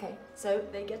 Okay, so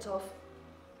they get off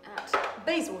at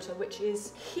Bayswater, which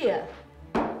is here.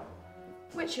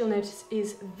 Which you'll notice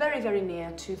is very, very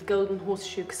near to the Golden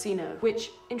Horseshoe Casino,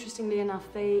 which, interestingly enough,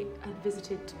 they had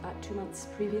visited about 2 months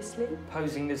previously.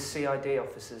 Posing as CID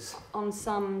officers. On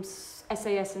some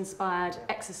SAS-inspired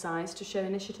exercise to show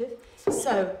initiative.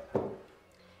 So,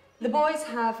 the boys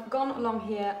have gone along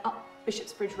here up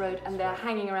Bishopsbridge Road and they're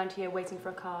hanging around here waiting for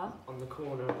a car. On the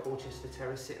corner of Porchester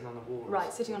Terrace, sitting on the wall.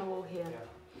 Right, sitting on a wall here. Yeah.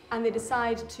 And they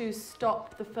decide to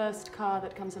stop the first car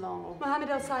that comes along. Mohammed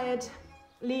El Sayed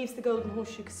leaves the Golden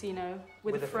Horseshoe Casino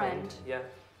with a friend. Yeah.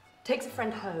 Takes a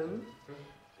friend home,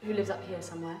 who lives up here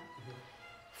somewhere.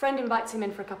 Friend invites him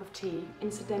in for a cup of tea.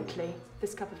 Incidentally,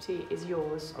 this cup of tea is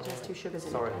yours. It has 2 sugars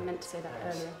in it. I meant to say that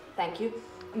earlier. Thank you.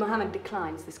 Mohammed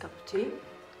declines this cup of tea,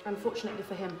 unfortunately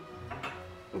for him.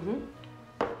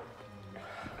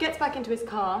 Gets back into his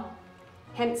car,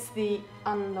 hence the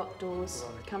unlocked doors.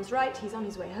 Comes right, he's on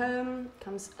his way home,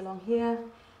 comes along here,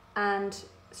 and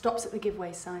stops at the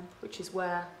giveaway sign, which is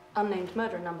where unnamed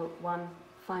murderer number 1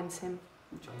 finds him,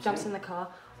 jumps in the car,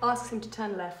 asks him to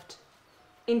turn left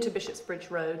into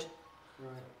Bishopsbridge Road.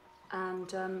 Right. And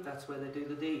that's where they do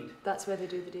the deed. That's where they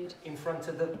do the deed. In front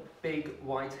of the big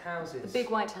white houses. The big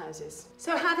white houses.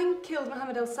 So having killed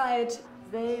Mohammed El Sayed,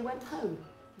 they went home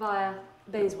via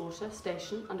Bayswater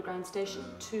Station, underground station,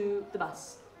 to the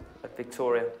bus. At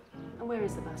Victoria. And where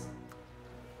is the bus?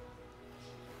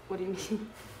 What do you mean?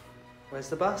 Where's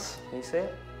the bus? Can you see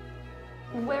it?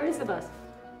 Where is the bus?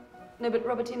 No, but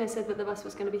Robertino said that the bus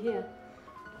was going to be here.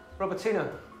 Robertino,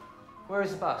 where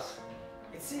is the bus?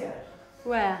 It's here.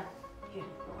 Where? Here.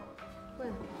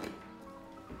 Where?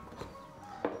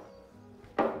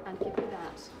 And give me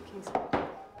that, Kingston. There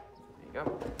you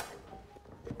go.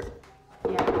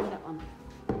 Yeah, give me that one.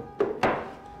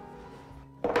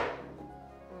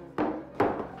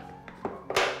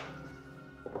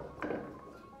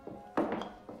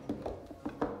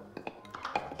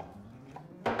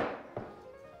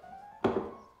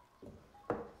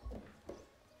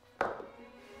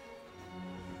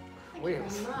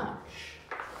 Wheels. Very much.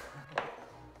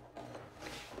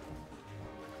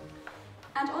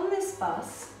 And on this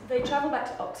bus, they travel back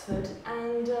to Oxford,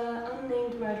 and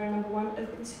unnamed murderer number 1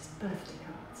 opens his birthday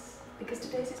cards. Because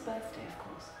today's his birthday, of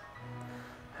course.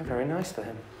 How very nice for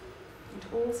him. It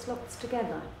all slots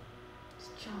together. It's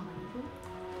charming, isn't it?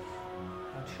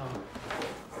 How charming.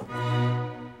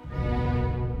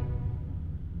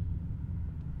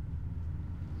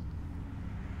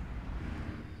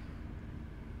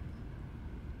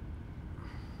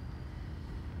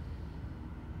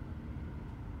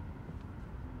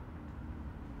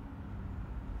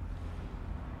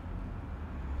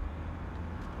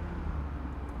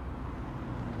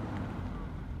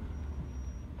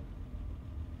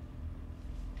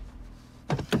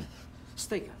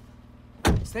 Stay calm.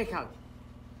 Stay calm.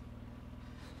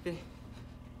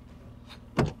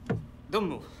 Don't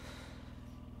move.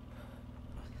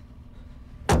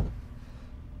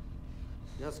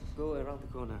 Just go around the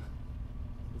corner.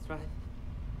 That's right.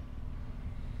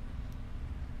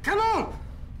 Come on!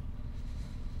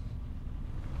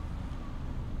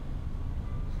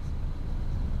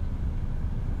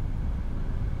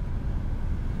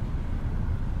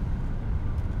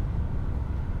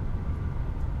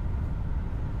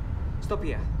 Stop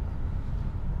here.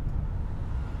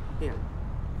 Here.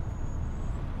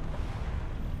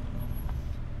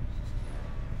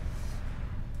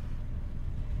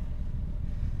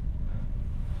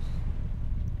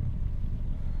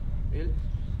 Bill?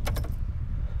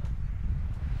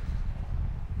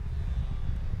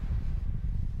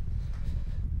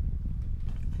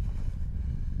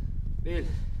 Bill.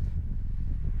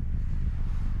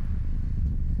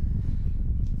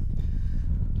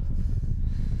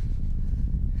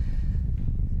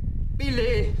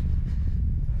 Billy!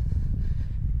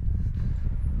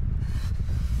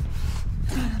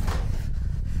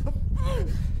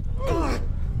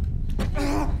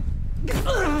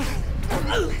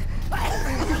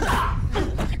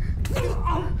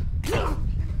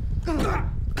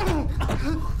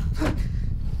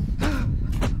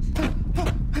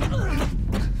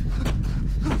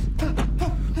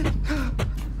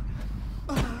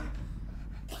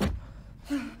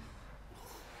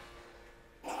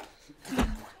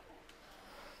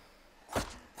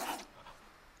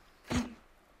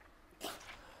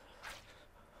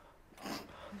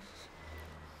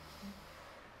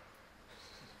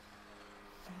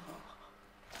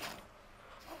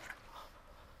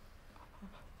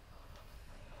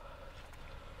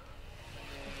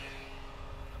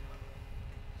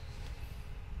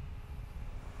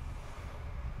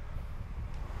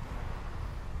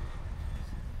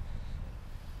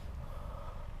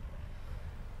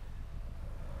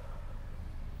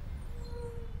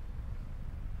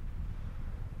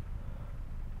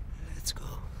 Let's go.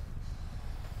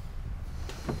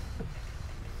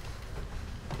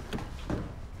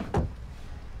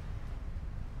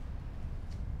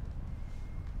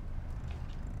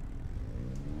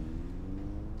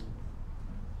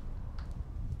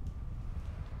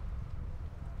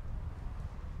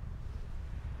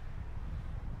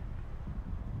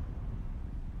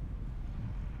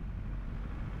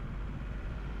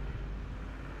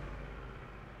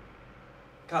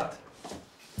 Cut.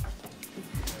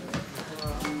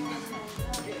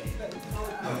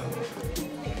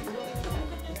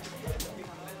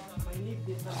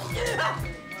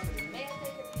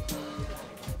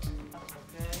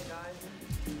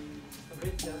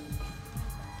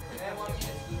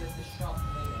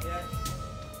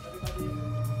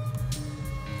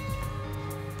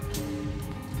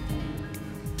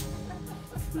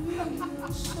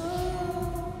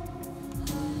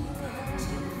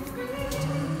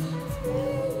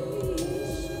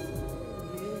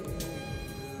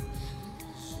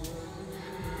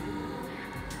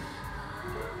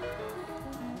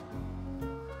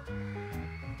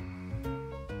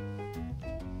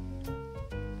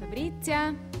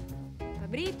 Fabrizia?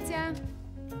 Fabrizia?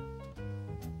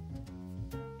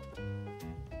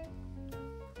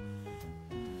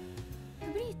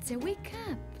 Fabrizia, wake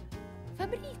up!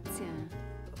 Fabrizia!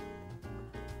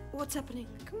 What's happening?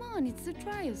 Come on, it's the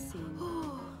trial scene.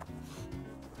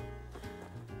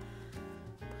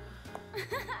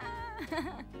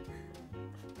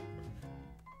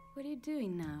 What are you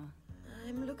doing now?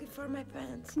 I'm looking for my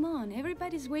pants. Come on,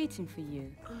 everybody's waiting for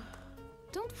you.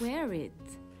 Don't wear it.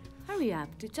 Hurry up,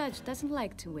 the judge doesn't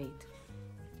like to wait.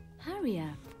 Hurry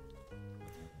up.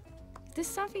 Is there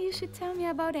something you should tell me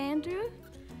about Andrew?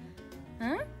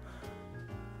 Huh?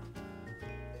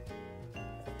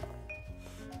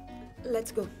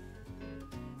 Let's go.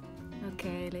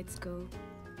 Okay, let's go.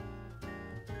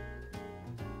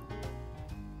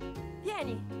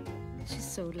 Vieni. She's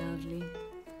so lovely.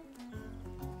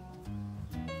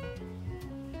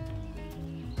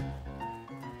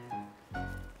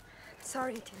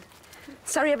 Sorry, Tilda.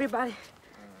 Sorry, everybody.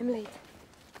 I'm late.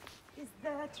 It's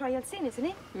the trial scene, isn't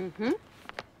it? Mm-hmm.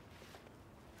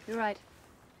 You're right.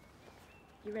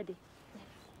 You ready?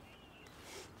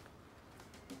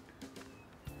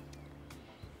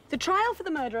 The trial for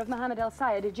the murder of Mohammed El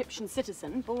Sayed, Egyptian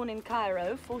citizen, born in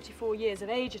Cairo, 44 years of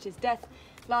age at his death,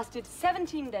 lasted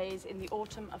 17 days in the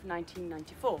autumn of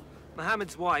 1994.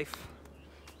 Mohammed's wife,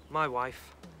 my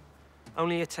wife,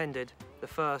 only attended the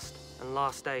first and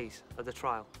last days of the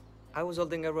trial. I was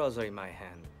holding a rosary in my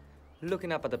hand,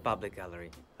 looking up at the public gallery.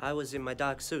 I was in my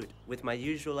dark suit, with my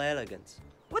usual elegance.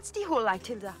 What's the hall like,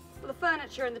 Tilda? Well, the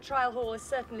furniture in the trial hall is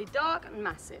certainly dark and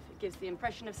massive. It gives the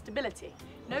impression of stability.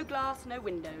 No glass, no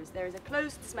windows. There is a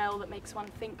closed smell that makes one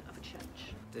think of a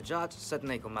church. The judge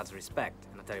certainly commands respect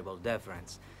and a terrible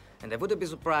deference, and I wouldn't be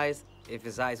surprised if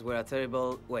his eyes were a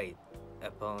terrible wait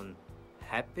upon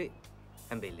Happy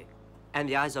and Billy. And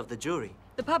the eyes of the jury.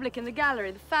 The public in the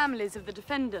gallery, the families of the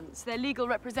defendants, their legal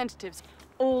representatives,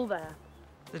 all there.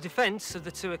 The defense of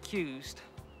the two accused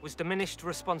was diminished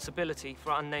responsibility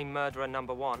for unnamed murderer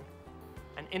number 1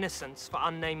 and innocence for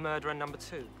unnamed murderer number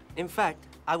 2. In fact,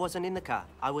 I wasn't in the car.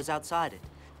 I was outside it,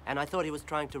 and I thought he was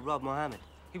trying to rob Mohammed.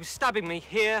 He was stabbing me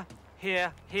here,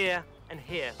 here, here, and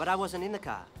here. But I wasn't in the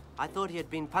car. I thought he had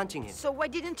been punching him. So why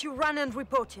didn't you run and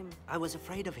report him? I was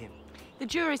afraid of him. The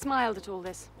jury smiled at all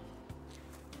this.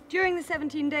 During the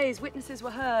 17 days, witnesses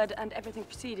were heard and everything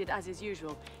proceeded as is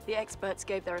usual. The experts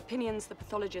gave their opinions, the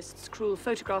pathologists' cruel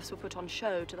photographs were put on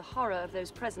show to the horror of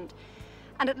those present.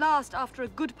 And at last, after a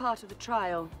good part of the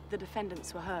trial, the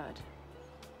defendants were heard.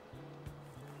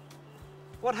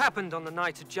 What happened on the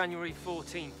night of January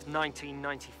 14th,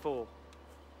 1994?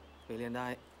 Billy and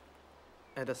I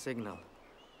had a signal.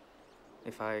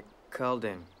 If I called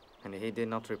him and he did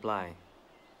not reply,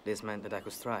 this meant that I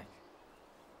could strike.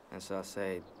 And so I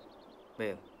said,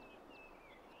 Bill.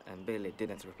 And Billy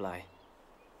didn't reply.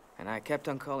 And I kept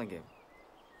on calling him.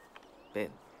 Bill.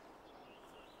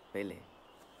 Billy.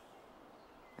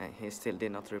 And he still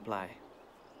did not reply.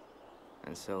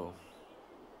 And so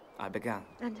I began.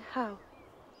 And how?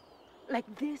 Like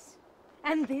this?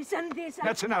 And this and this?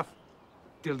 That's enough.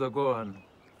 Tilda, go on.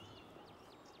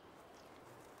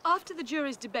 After the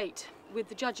jury's debate, with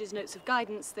the judge's notes of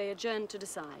guidance, they adjourned to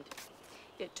decide.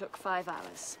 It took 5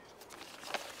 hours.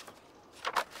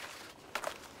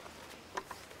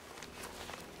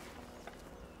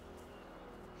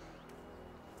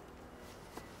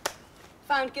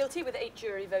 Found guilty with 8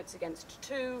 jury votes against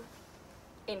 2,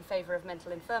 in favor of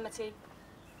mental infirmity.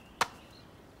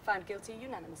 Found guilty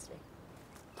unanimously.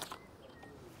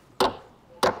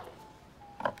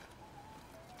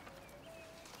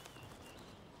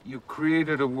 You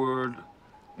created a world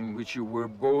in which you were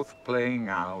both playing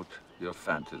out your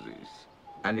fantasies,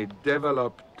 and it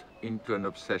developed into an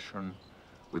obsession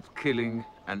with killing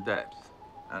and death.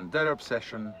 And that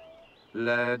obsession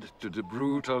led to the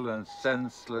brutal and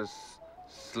senseless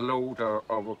slaughter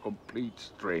of a complete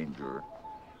stranger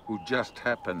who just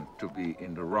happened to be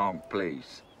in the wrong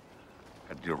place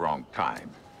at the wrong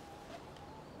time.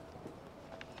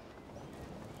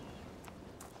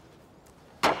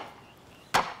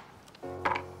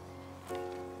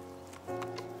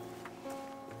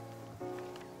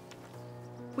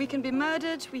 We can be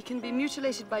murdered, we can be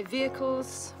mutilated by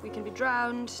vehicles, we can be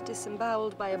drowned,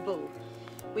 disemboweled by a bull.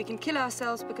 We can kill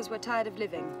ourselves because we're tired of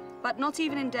living. But not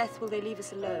even in death will they leave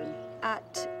us alone.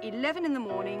 At 11 in the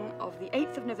morning of the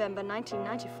 8th of November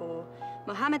 1994,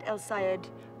 Mohammed El Sayed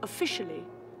officially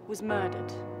was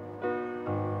murdered.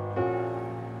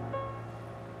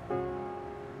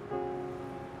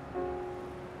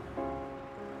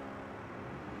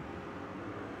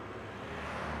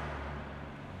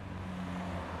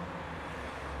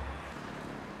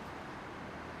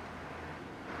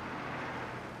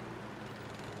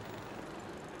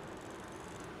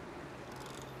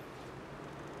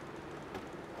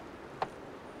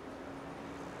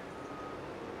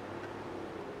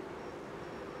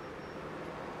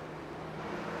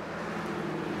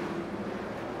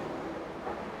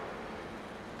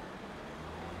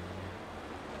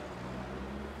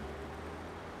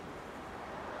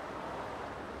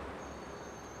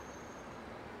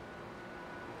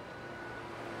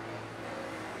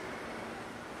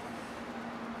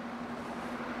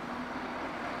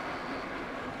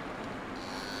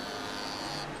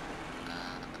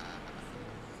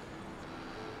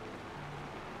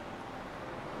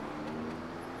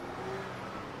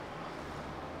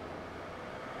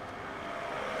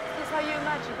 How you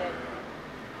imagine it?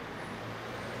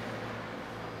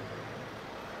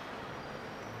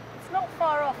 It's not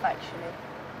far off, actually.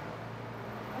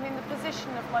 I mean, the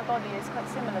position of my body is quite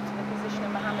similar to the position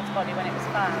of Mohammed's body when it was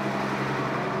found.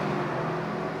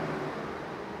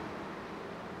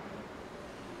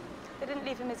 They didn't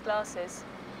leave him his glasses.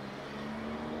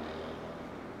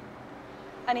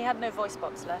 And he had no voice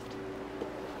box left.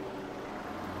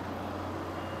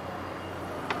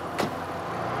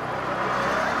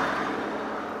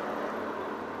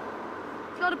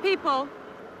 A lot of people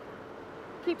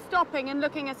keep stopping and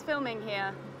looking at us filming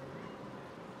here.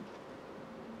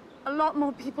 A lot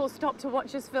more people stopped to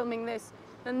watch us filming this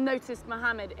than noticed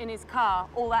Mohammed in his car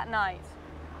all that night.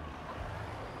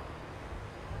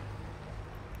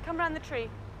 Come round the tree.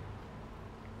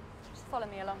 Just follow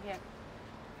me along here.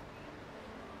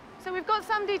 So we've got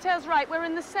some details right. We're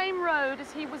in the same road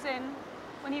as he was in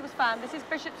when he was found. This is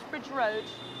Bishopsbridge Road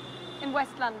in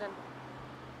West London.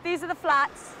 These are the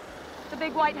flats. The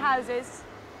big white houses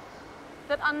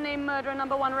that unnamed murderer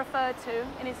number 1 referred to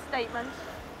in his statement.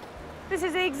 This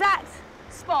is the exact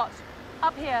spot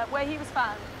up here where he was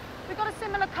found. We've got a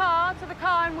similar car to the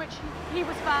car in which he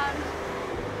was found.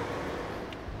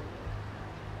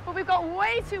 But we've got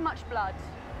way too much blood.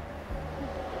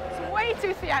 It's way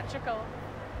too theatrical.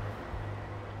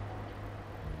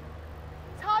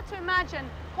 It's hard to imagine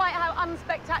quite how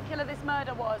unspectacular this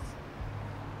murder was.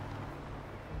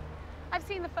 I've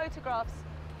seen the photographs,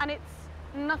 and it's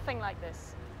nothing like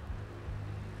this.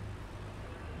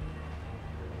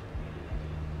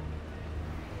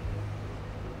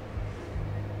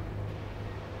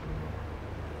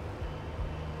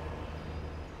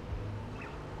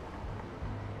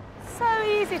 so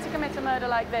easy to commit a murder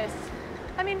like this.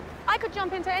 I mean, I could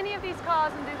jump into any of these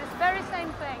cars and do this very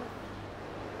same thing.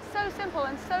 So simple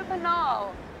and so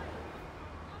banal.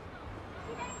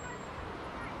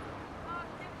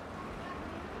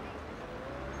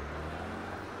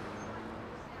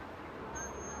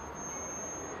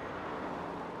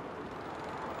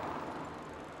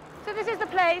 So this is the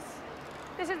place.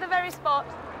 This is the very spot.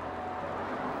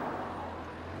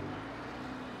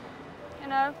 You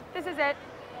know, this is it.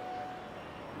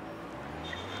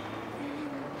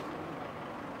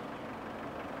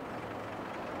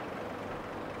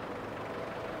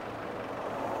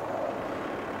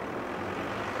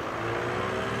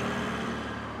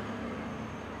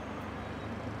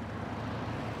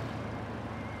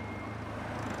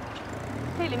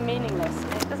 Completely meaningless.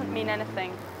 It doesn't mean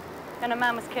anything. And a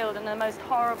man was killed in the most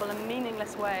horrible and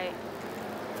meaningless way.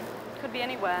 It could be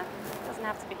anywhere. It doesn't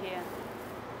have to be here.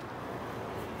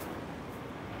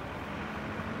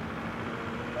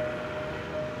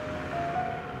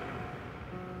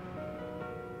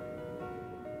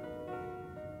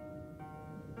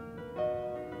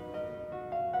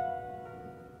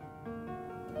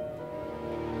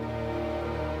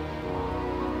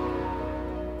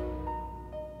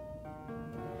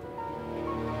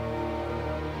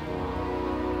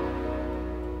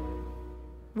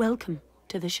 Welcome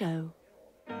to the show.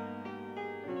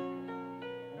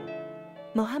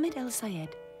 Mohammed El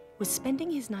Sayed was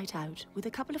spending his night out with a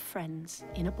couple of friends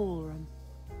in a ballroom.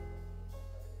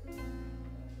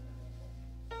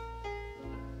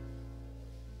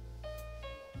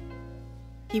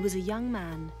 He was a young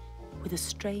man with a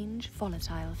strange,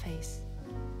 volatile face.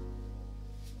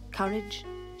 Courage,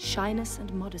 shyness,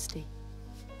 and modesty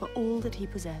were all that he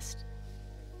possessed.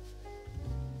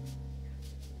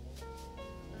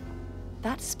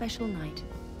 That special night,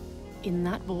 in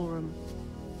that ballroom,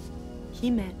 he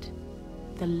met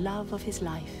the love of his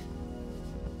life.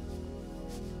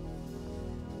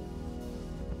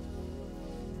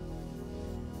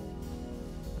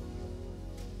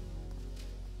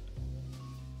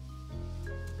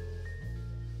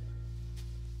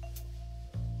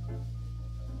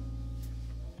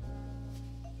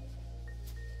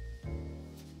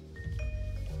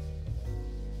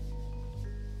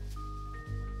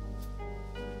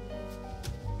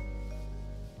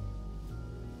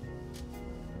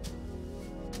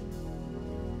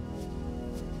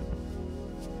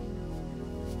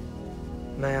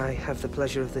 May I have the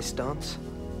pleasure of this dance?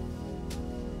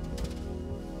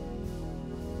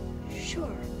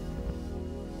 Sure.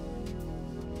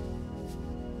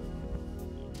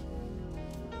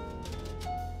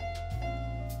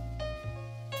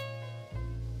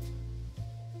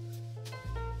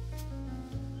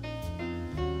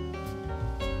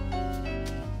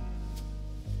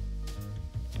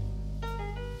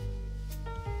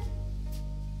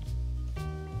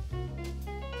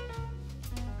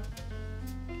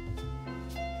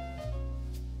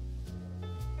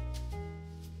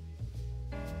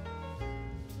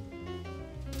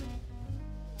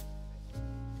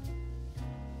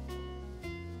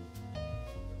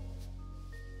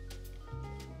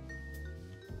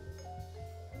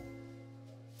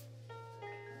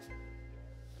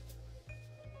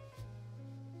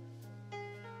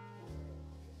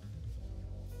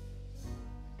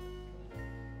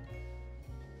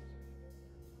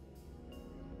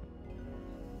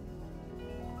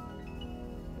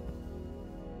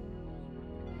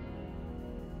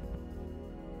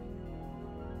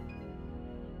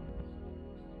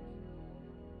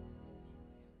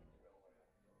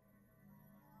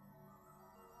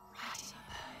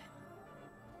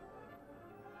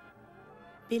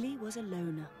 Billy was a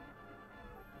loner.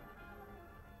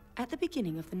 At the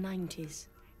beginning of the 90s,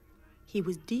 he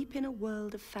was deep in a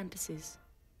world of fantasies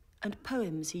and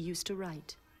poems he used to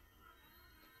write.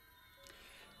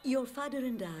 Your father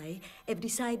and I have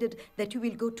decided that you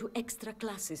will go to extra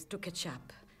classes to catch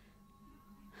up.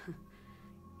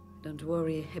 Don't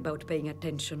worry about paying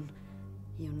attention.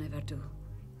 You never do.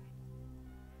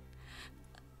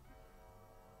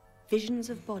 Visions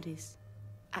of bodies,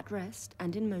 at rest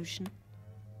and in motion,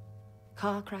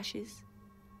 car crashes,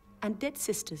 and dead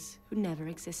sisters who never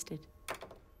existed.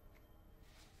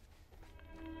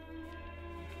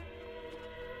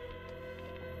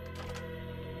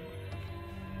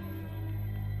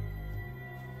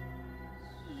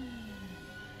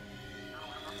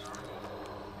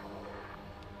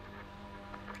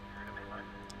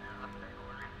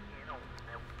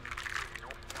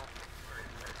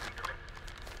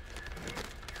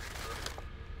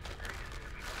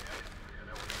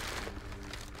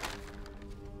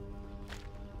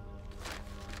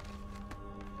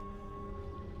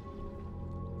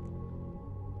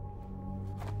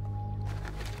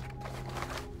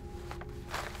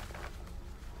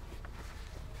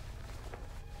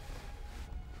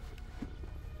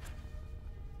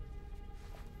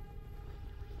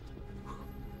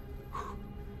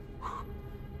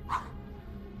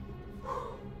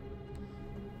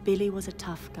 Billy was a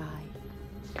tough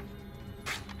guy.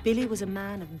 Billy was a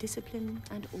man of discipline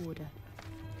and order.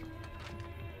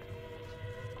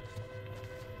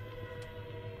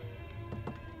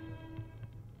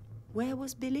 Where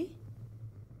was Billy?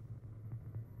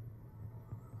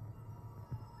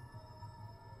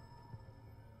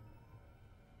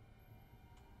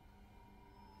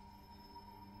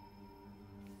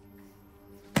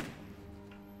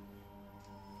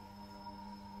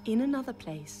 In another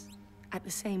place, at the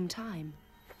same time,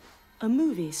 a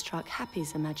movie struck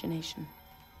Happy's imagination.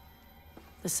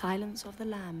 The Silence of the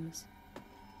Lambs.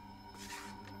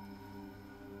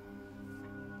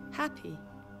 Happy,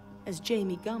 as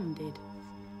Jamie Gum did,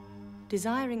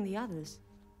 desiring the others,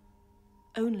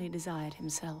 only desired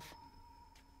himself.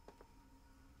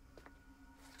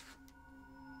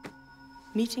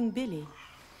 Meeting Billy,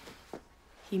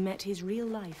 he met his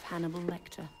real-life Hannibal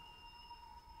Lecter.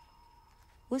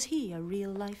 Was he a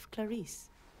real-life Clarice?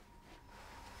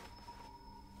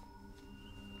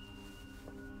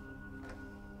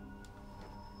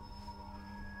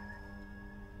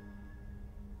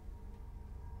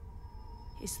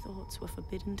 His thoughts were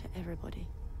forbidden to everybody,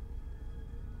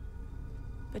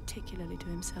 particularly to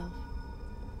himself.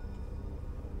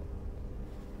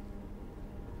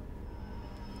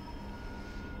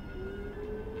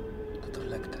 Dr.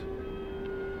 Lecter.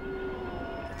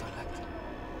 Dr. Lecter.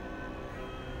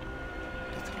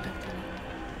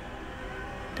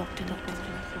 Dr. Lecter.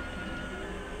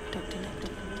 Dr.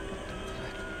 Lecter.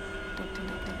 Dr.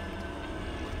 Lecter.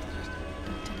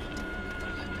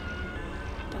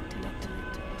 Dr. Lecter.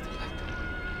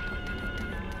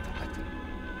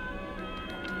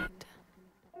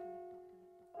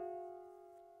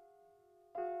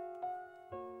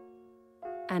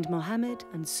 And Mohammed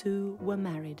and Sue were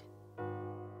married.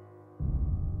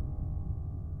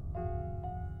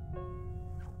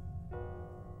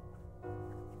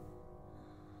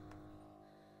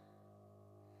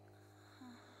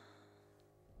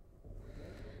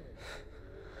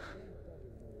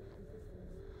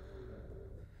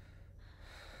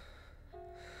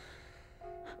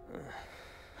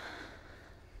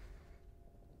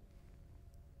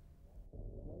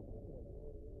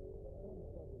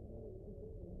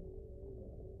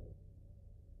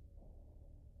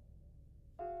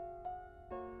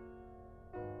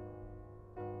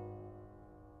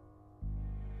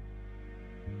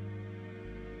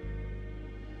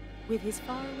 With his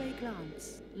faraway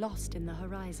glance lost in the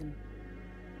horizon,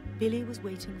 Billy was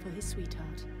waiting for his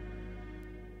sweetheart.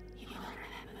 He will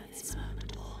remember this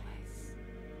moment always.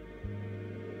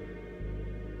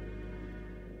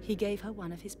 He gave her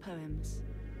one of his poems.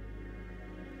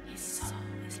 His soul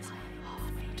is lying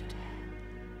halfway to hell.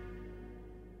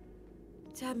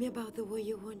 Tell me about the war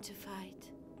you want to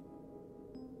fight.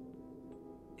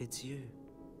 It's you.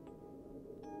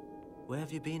 Where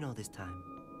have you been all this time?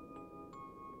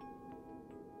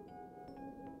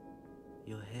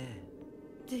 Your hair.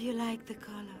 Do you like the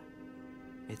color?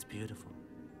 It's beautiful.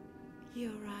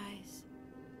 Your eyes.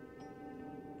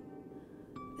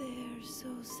 They're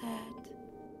so sad.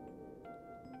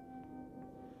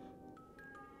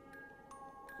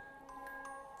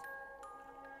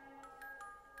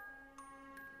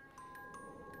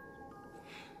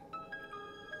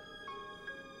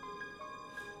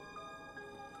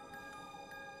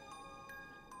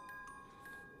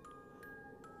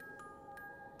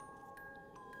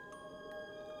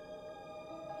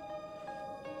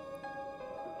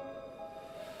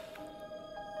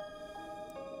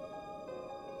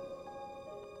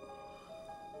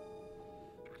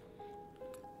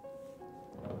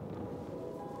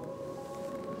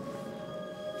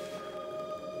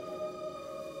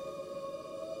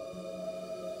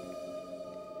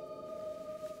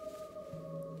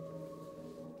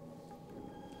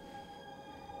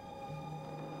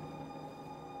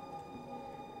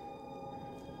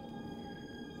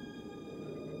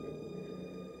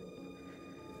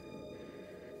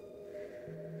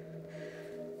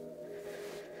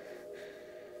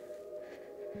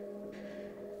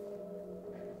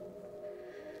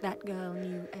 That girl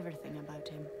knew everything about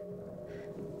him.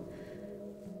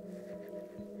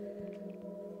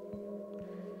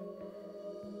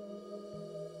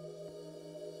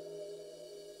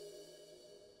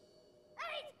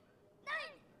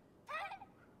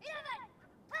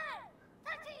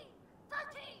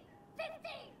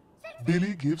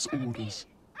 Billy gives orders.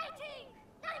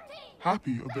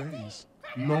 Happy obeys,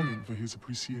 longing for his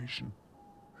appreciation.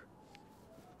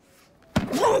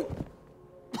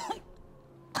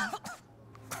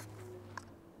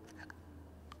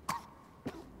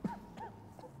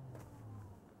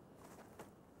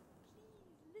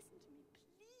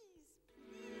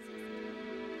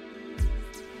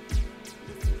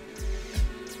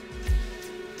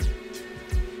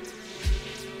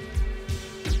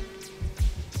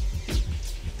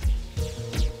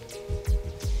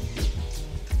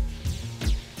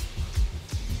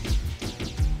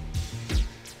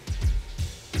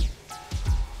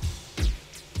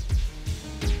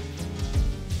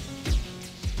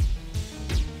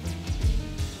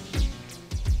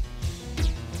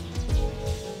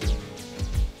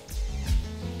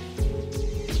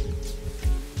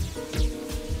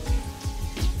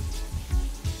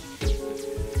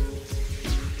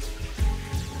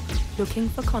 looking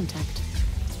for contact.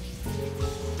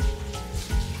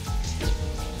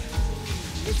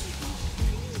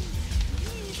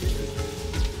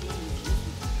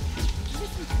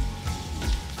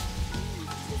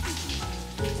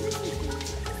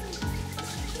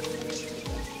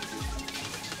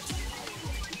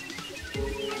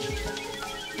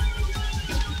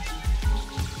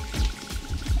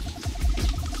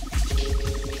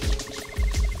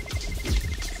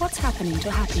 What's happening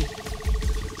to Happy?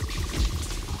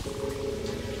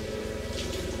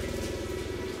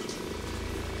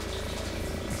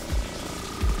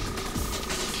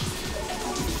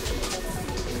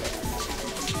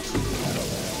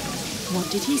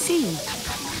 What did he see?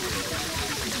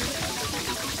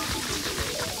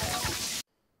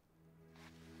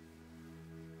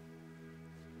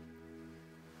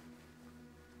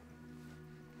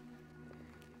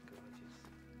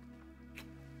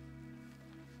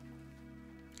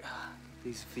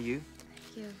 These are for you.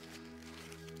 Thank you.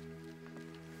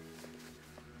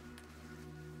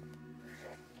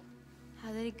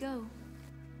 How did it go?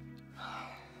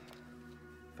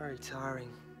 Very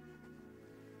tiring.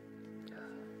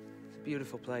 It's a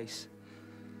beautiful place.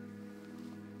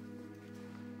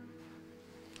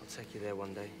 I'll take you there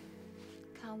one day.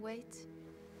 Can't wait.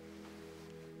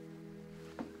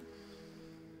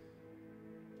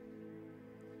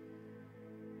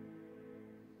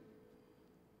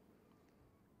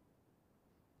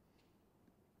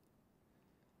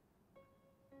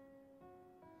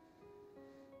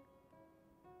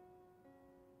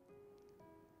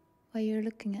 Why you're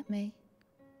looking at me?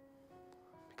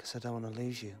 Because I don't want to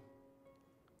lose you.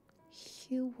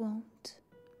 You won't.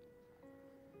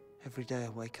 Every day I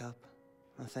wake up,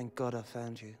 and I thank God I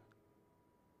found you.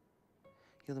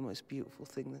 You're the most beautiful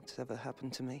thing that's ever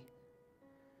happened to me.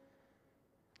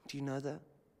 Do you know that?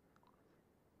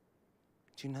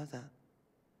 Do you know that?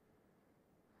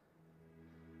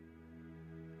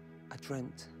 I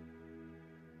dreamt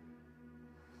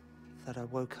that I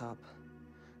woke up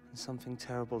and something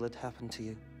terrible had happened to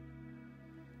you.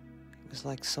 It was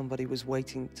like somebody was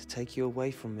waiting to take you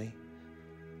away from me.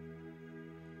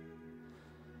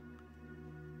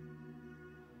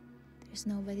 There's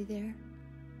nobody there.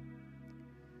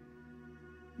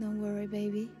 Don't worry,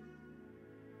 baby.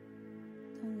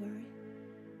 Don't worry.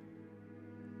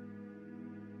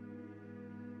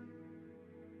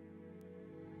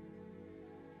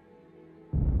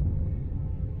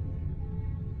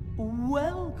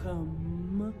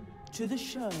 Welcome to the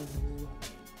show.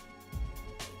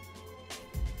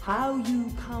 How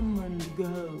you come and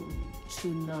go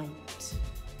tonight.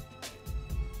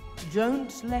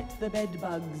 Don't let the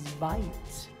bedbugs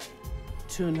bite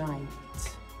tonight.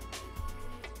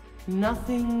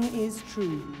 Nothing is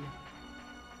true.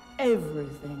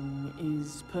 Everything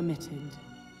is permitted.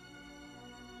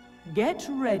 Get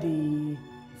ready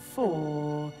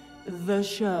for the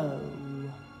show.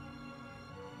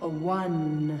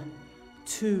 1,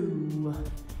 2,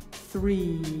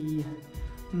 3.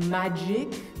 Magic,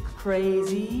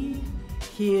 crazy.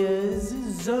 Here's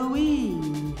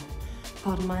Zoe.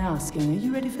 Pardon my asking, are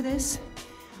you ready for this?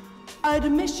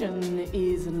 Admission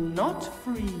is not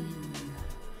free.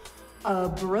 A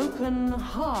broken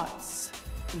heart's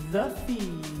the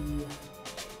fee.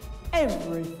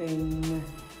 Everything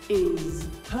is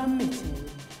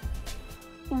permitted.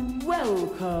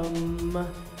 Welcome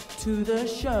to the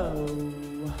show.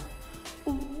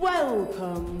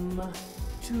 Welcome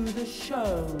to the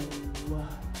show.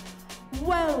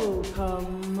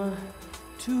 Welcome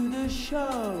to the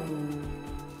show.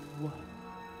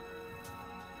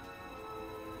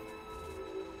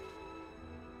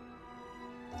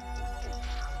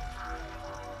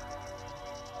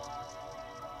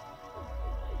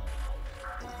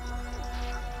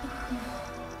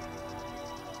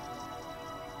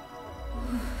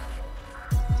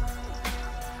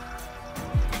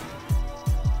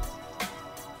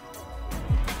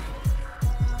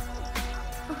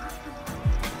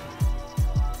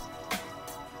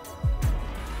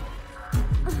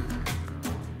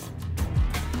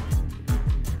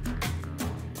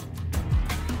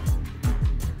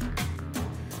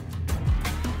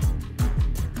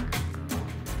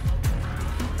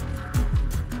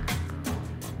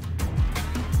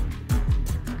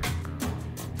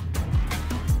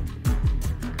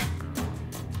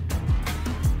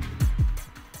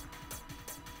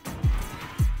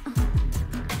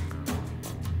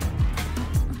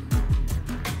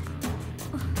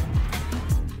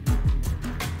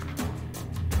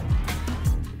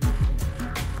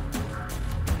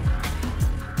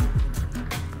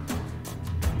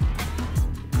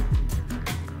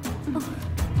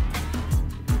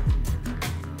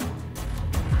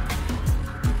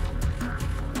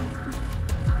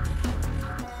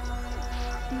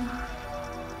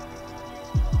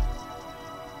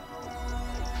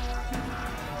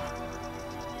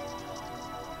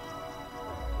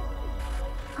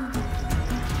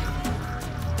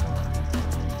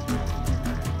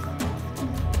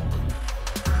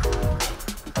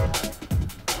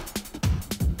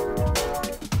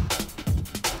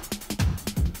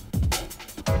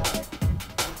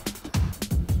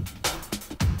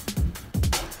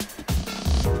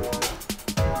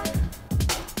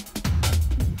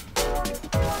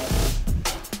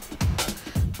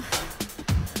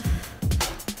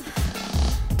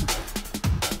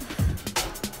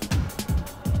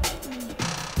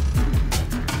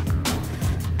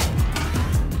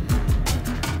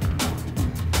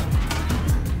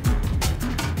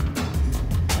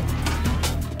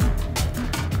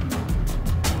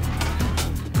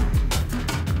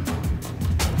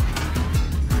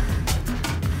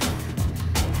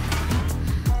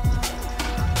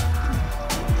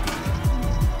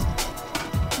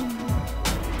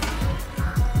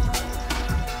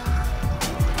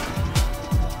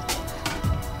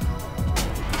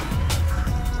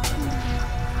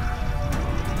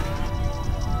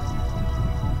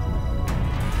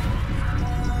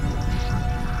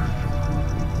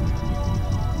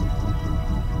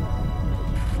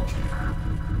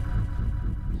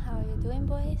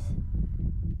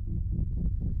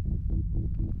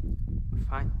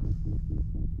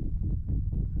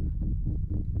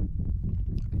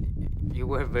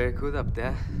 were very good up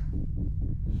there.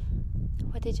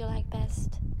 What did you like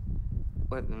best?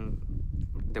 Well,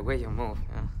 the way you move,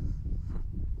 yeah.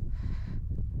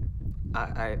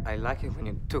 I like it when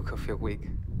you took off your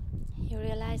wig. You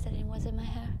realized that it wasn't my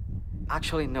hair?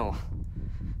 Actually, no.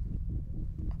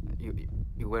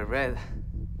 You were red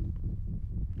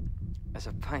as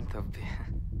a pint of beer.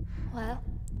 Well,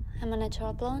 I'm a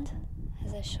natural blonde,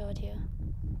 as I showed you.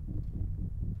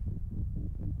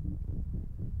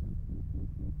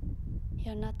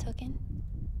 You're not talking?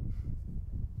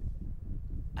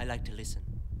 I like to listen.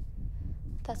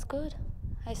 That's good,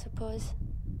 I suppose.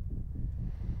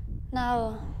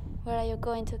 Now, where are you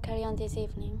going to carry on this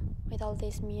evening with all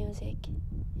this music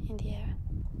in the air?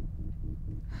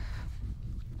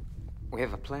 We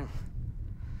have a plan.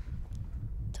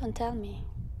 Don't tell me.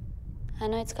 I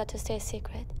know it's got to stay a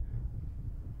secret.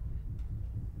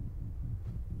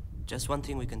 Just one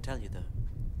thing we can tell you, though.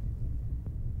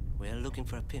 We are looking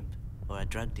for a pimp or a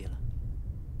drug dealer.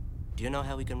 Do you know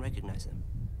how we can recognize them?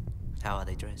 How are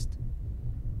they dressed?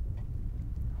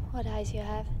 What eyes you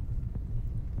have?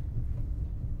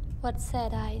 What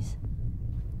sad eyes?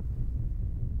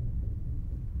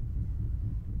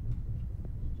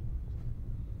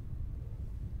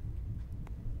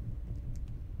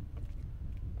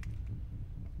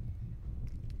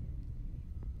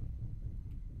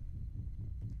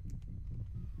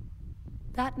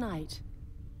 That night,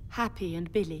 Happy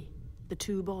and Billy, the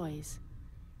two boys,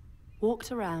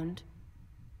 walked around,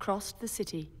 crossed the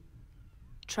city,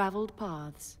 traveled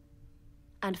paths,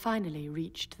 and finally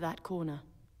reached that corner.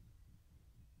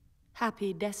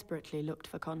 Happy desperately looked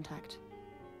for contact.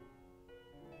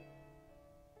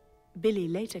 Billy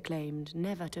later claimed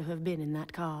never to have been in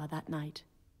that car that night.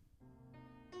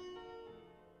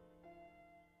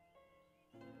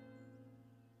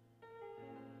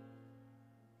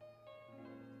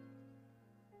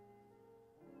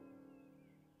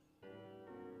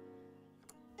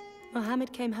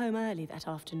 Mohammed came home early that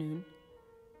afternoon.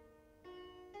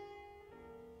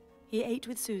 He ate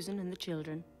with Susan and the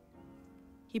children.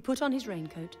 He put on his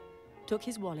raincoat, took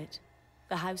his wallet,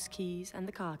 the house keys and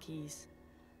the car keys.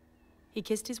 He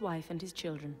kissed his wife and his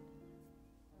children.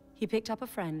 He picked up a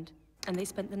friend, and they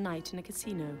spent the night in a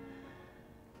casino.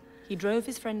 He drove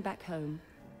his friend back home,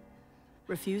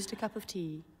 refused a cup of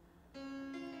tea,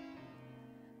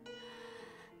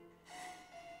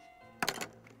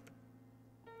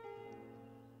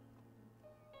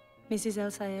 Mrs.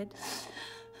 El Sayed?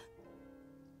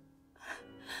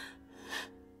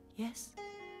 Yes?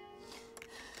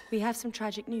 We have some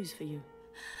tragic news for you.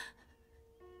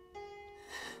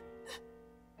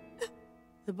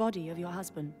 The body of your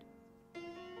husband.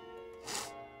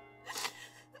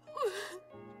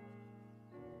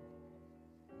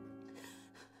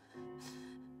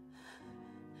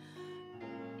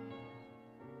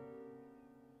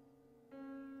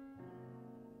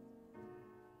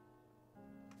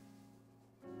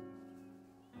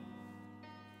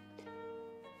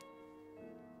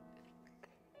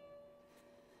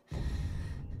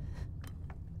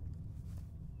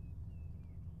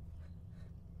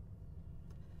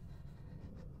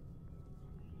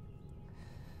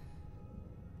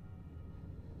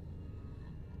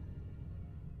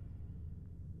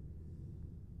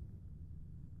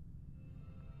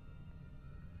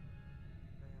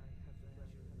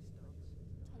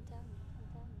 Don't tell me,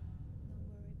 don't tell me. Don't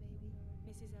worry, baby.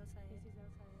 Mrs. El Sayed. Mrs. El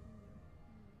Sayed.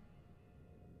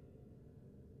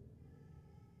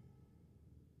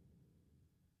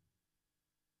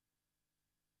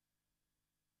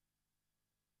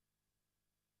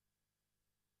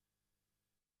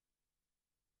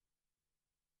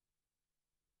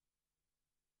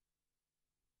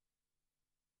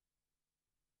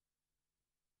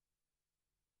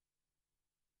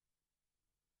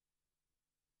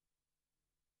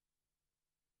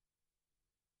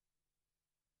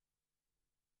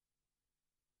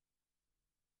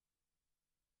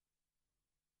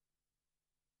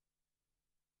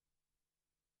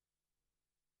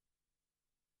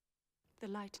 The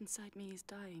light inside me is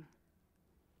dying.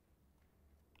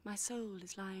 My soul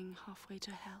is lying halfway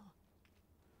to hell.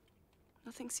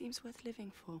 Nothing seems worth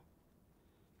living for.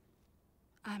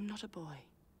 I am not a boy.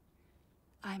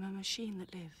 I am a machine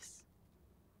that lives.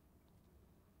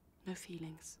 No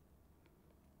feelings.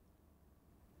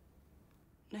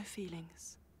 No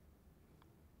feelings.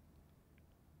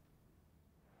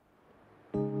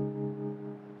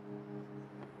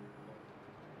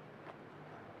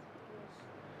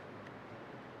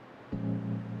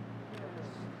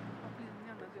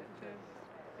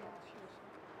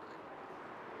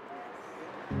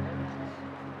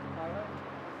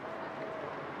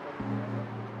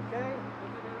 Okay,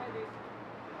 ready.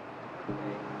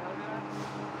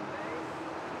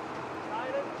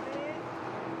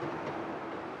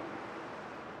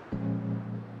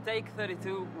 Take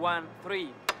 32, 1, 3.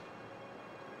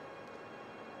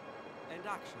 And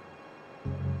action.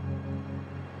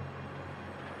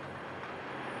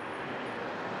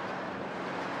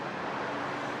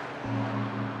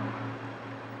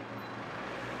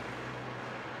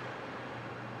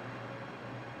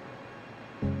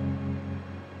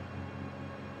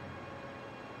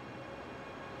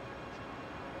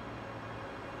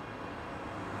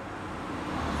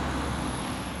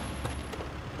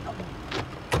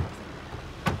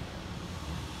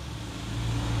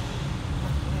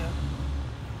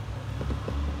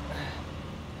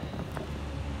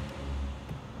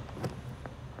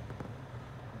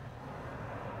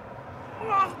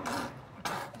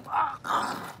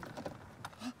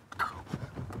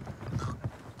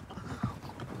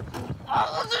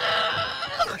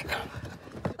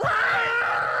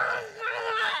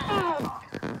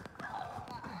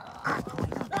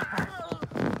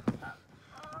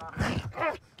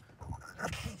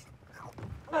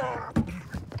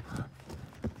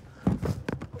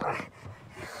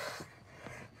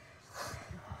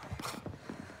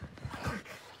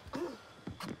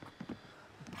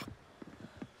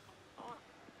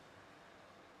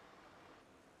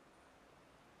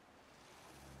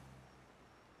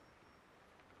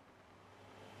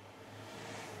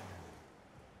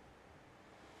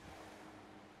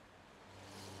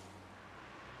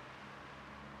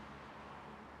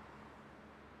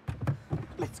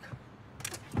 Let's go.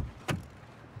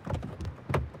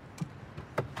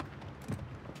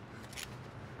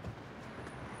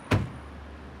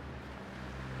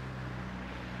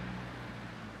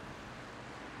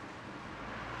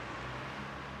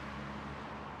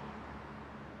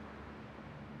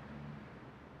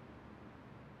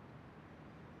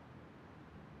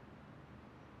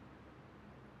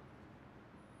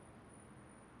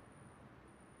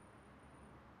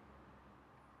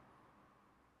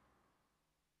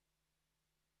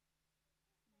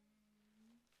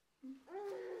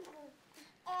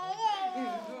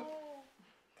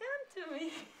 Come to me.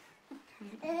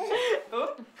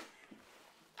 Oh.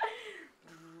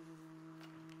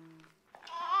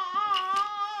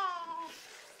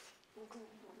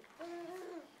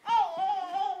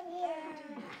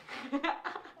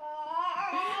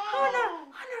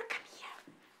 Honor, come here.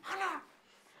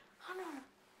 Honor.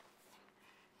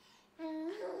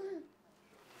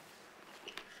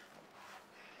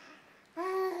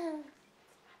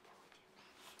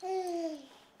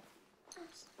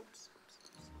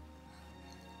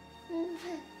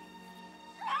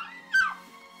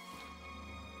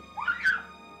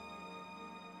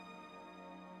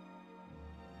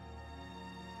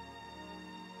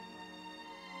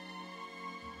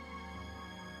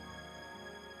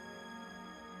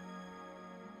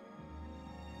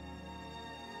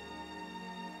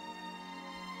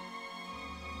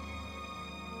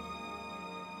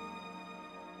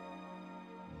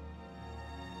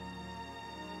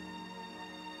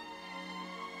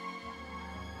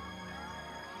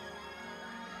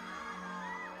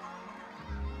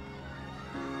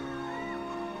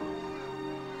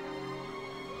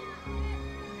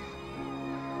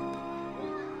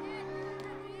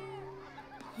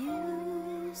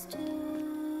 Used to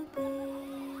be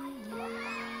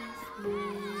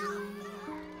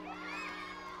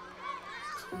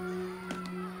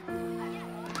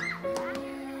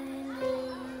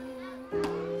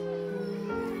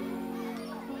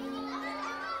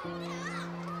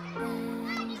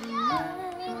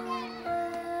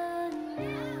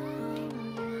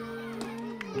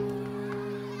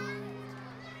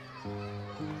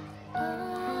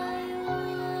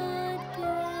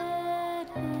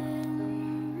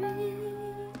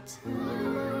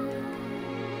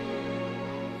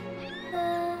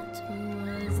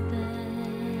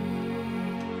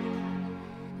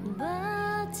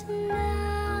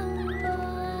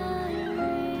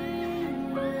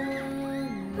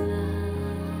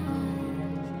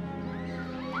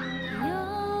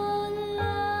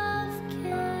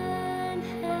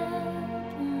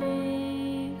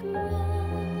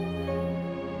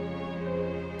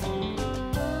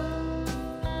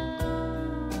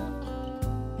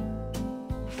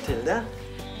Tilda,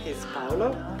 he's Paolo,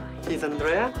 he's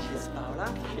Andrea, she's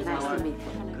Paola, she's our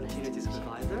continuity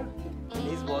supervisor, and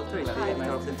he's Walter, he's the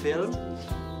editor of the film.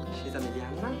 She's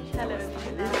Emiliana, she's our stylist,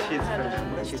 she's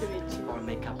Fernanda, she's our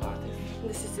makeup artist.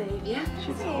 This is Xavier.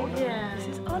 She's Honor. This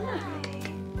is Honor.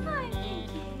 Hi.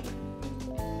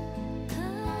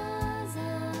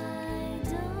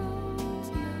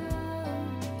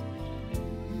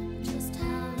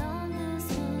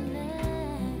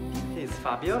 He's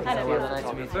Fabio, he's Hello. our Nice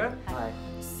to meet photographer. you. Hi.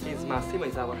 He's Massimo,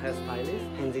 he's our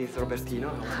hairstylist. And he's Robertino,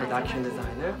 our production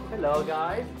designer. Hello,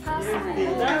 guys.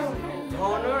 Here's the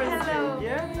Honor and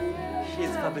Xavier.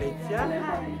 She's Fabrizia.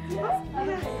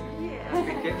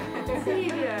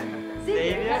 Xavier.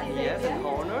 Xavier, yes, and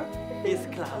Honor. He's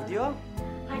Claudio.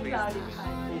 Hi, Claudio.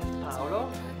 He's Paolo,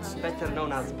 better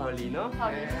known as Paolino.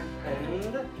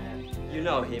 And you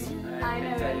know him. I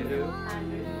know Yeah, him. you do.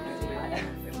 Andrew.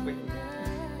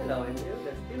 Hello, and you?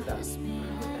 That's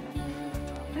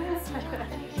Tilda.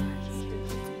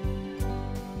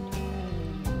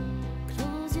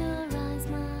 Close your eyes,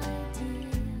 my dear.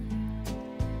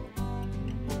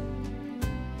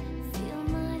 Feel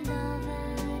my love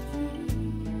at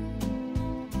here.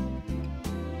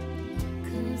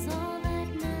 'Cause all that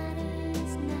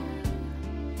matters now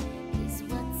is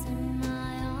what's in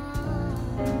my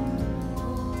arms,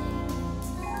 holding you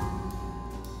tight.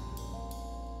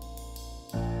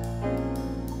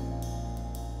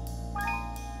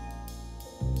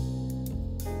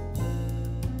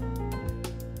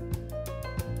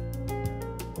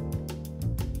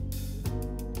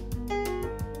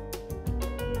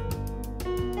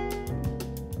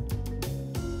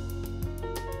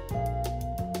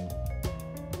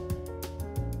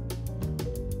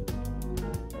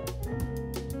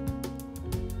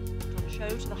 On show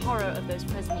to the horror of those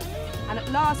present, and at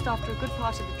last, after a good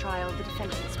part of the trial, the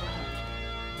defendants were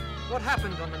heard. What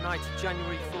happened on the night of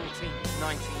January 14th,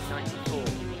 1994?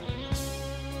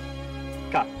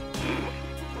 Cut.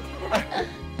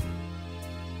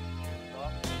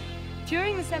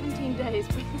 During the 17 days,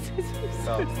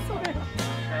 so sorry.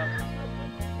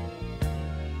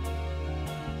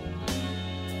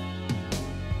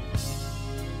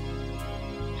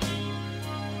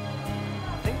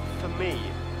 I think for me,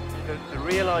 the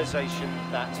realization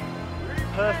that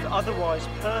otherwise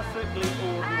perfectly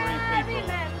ordinary people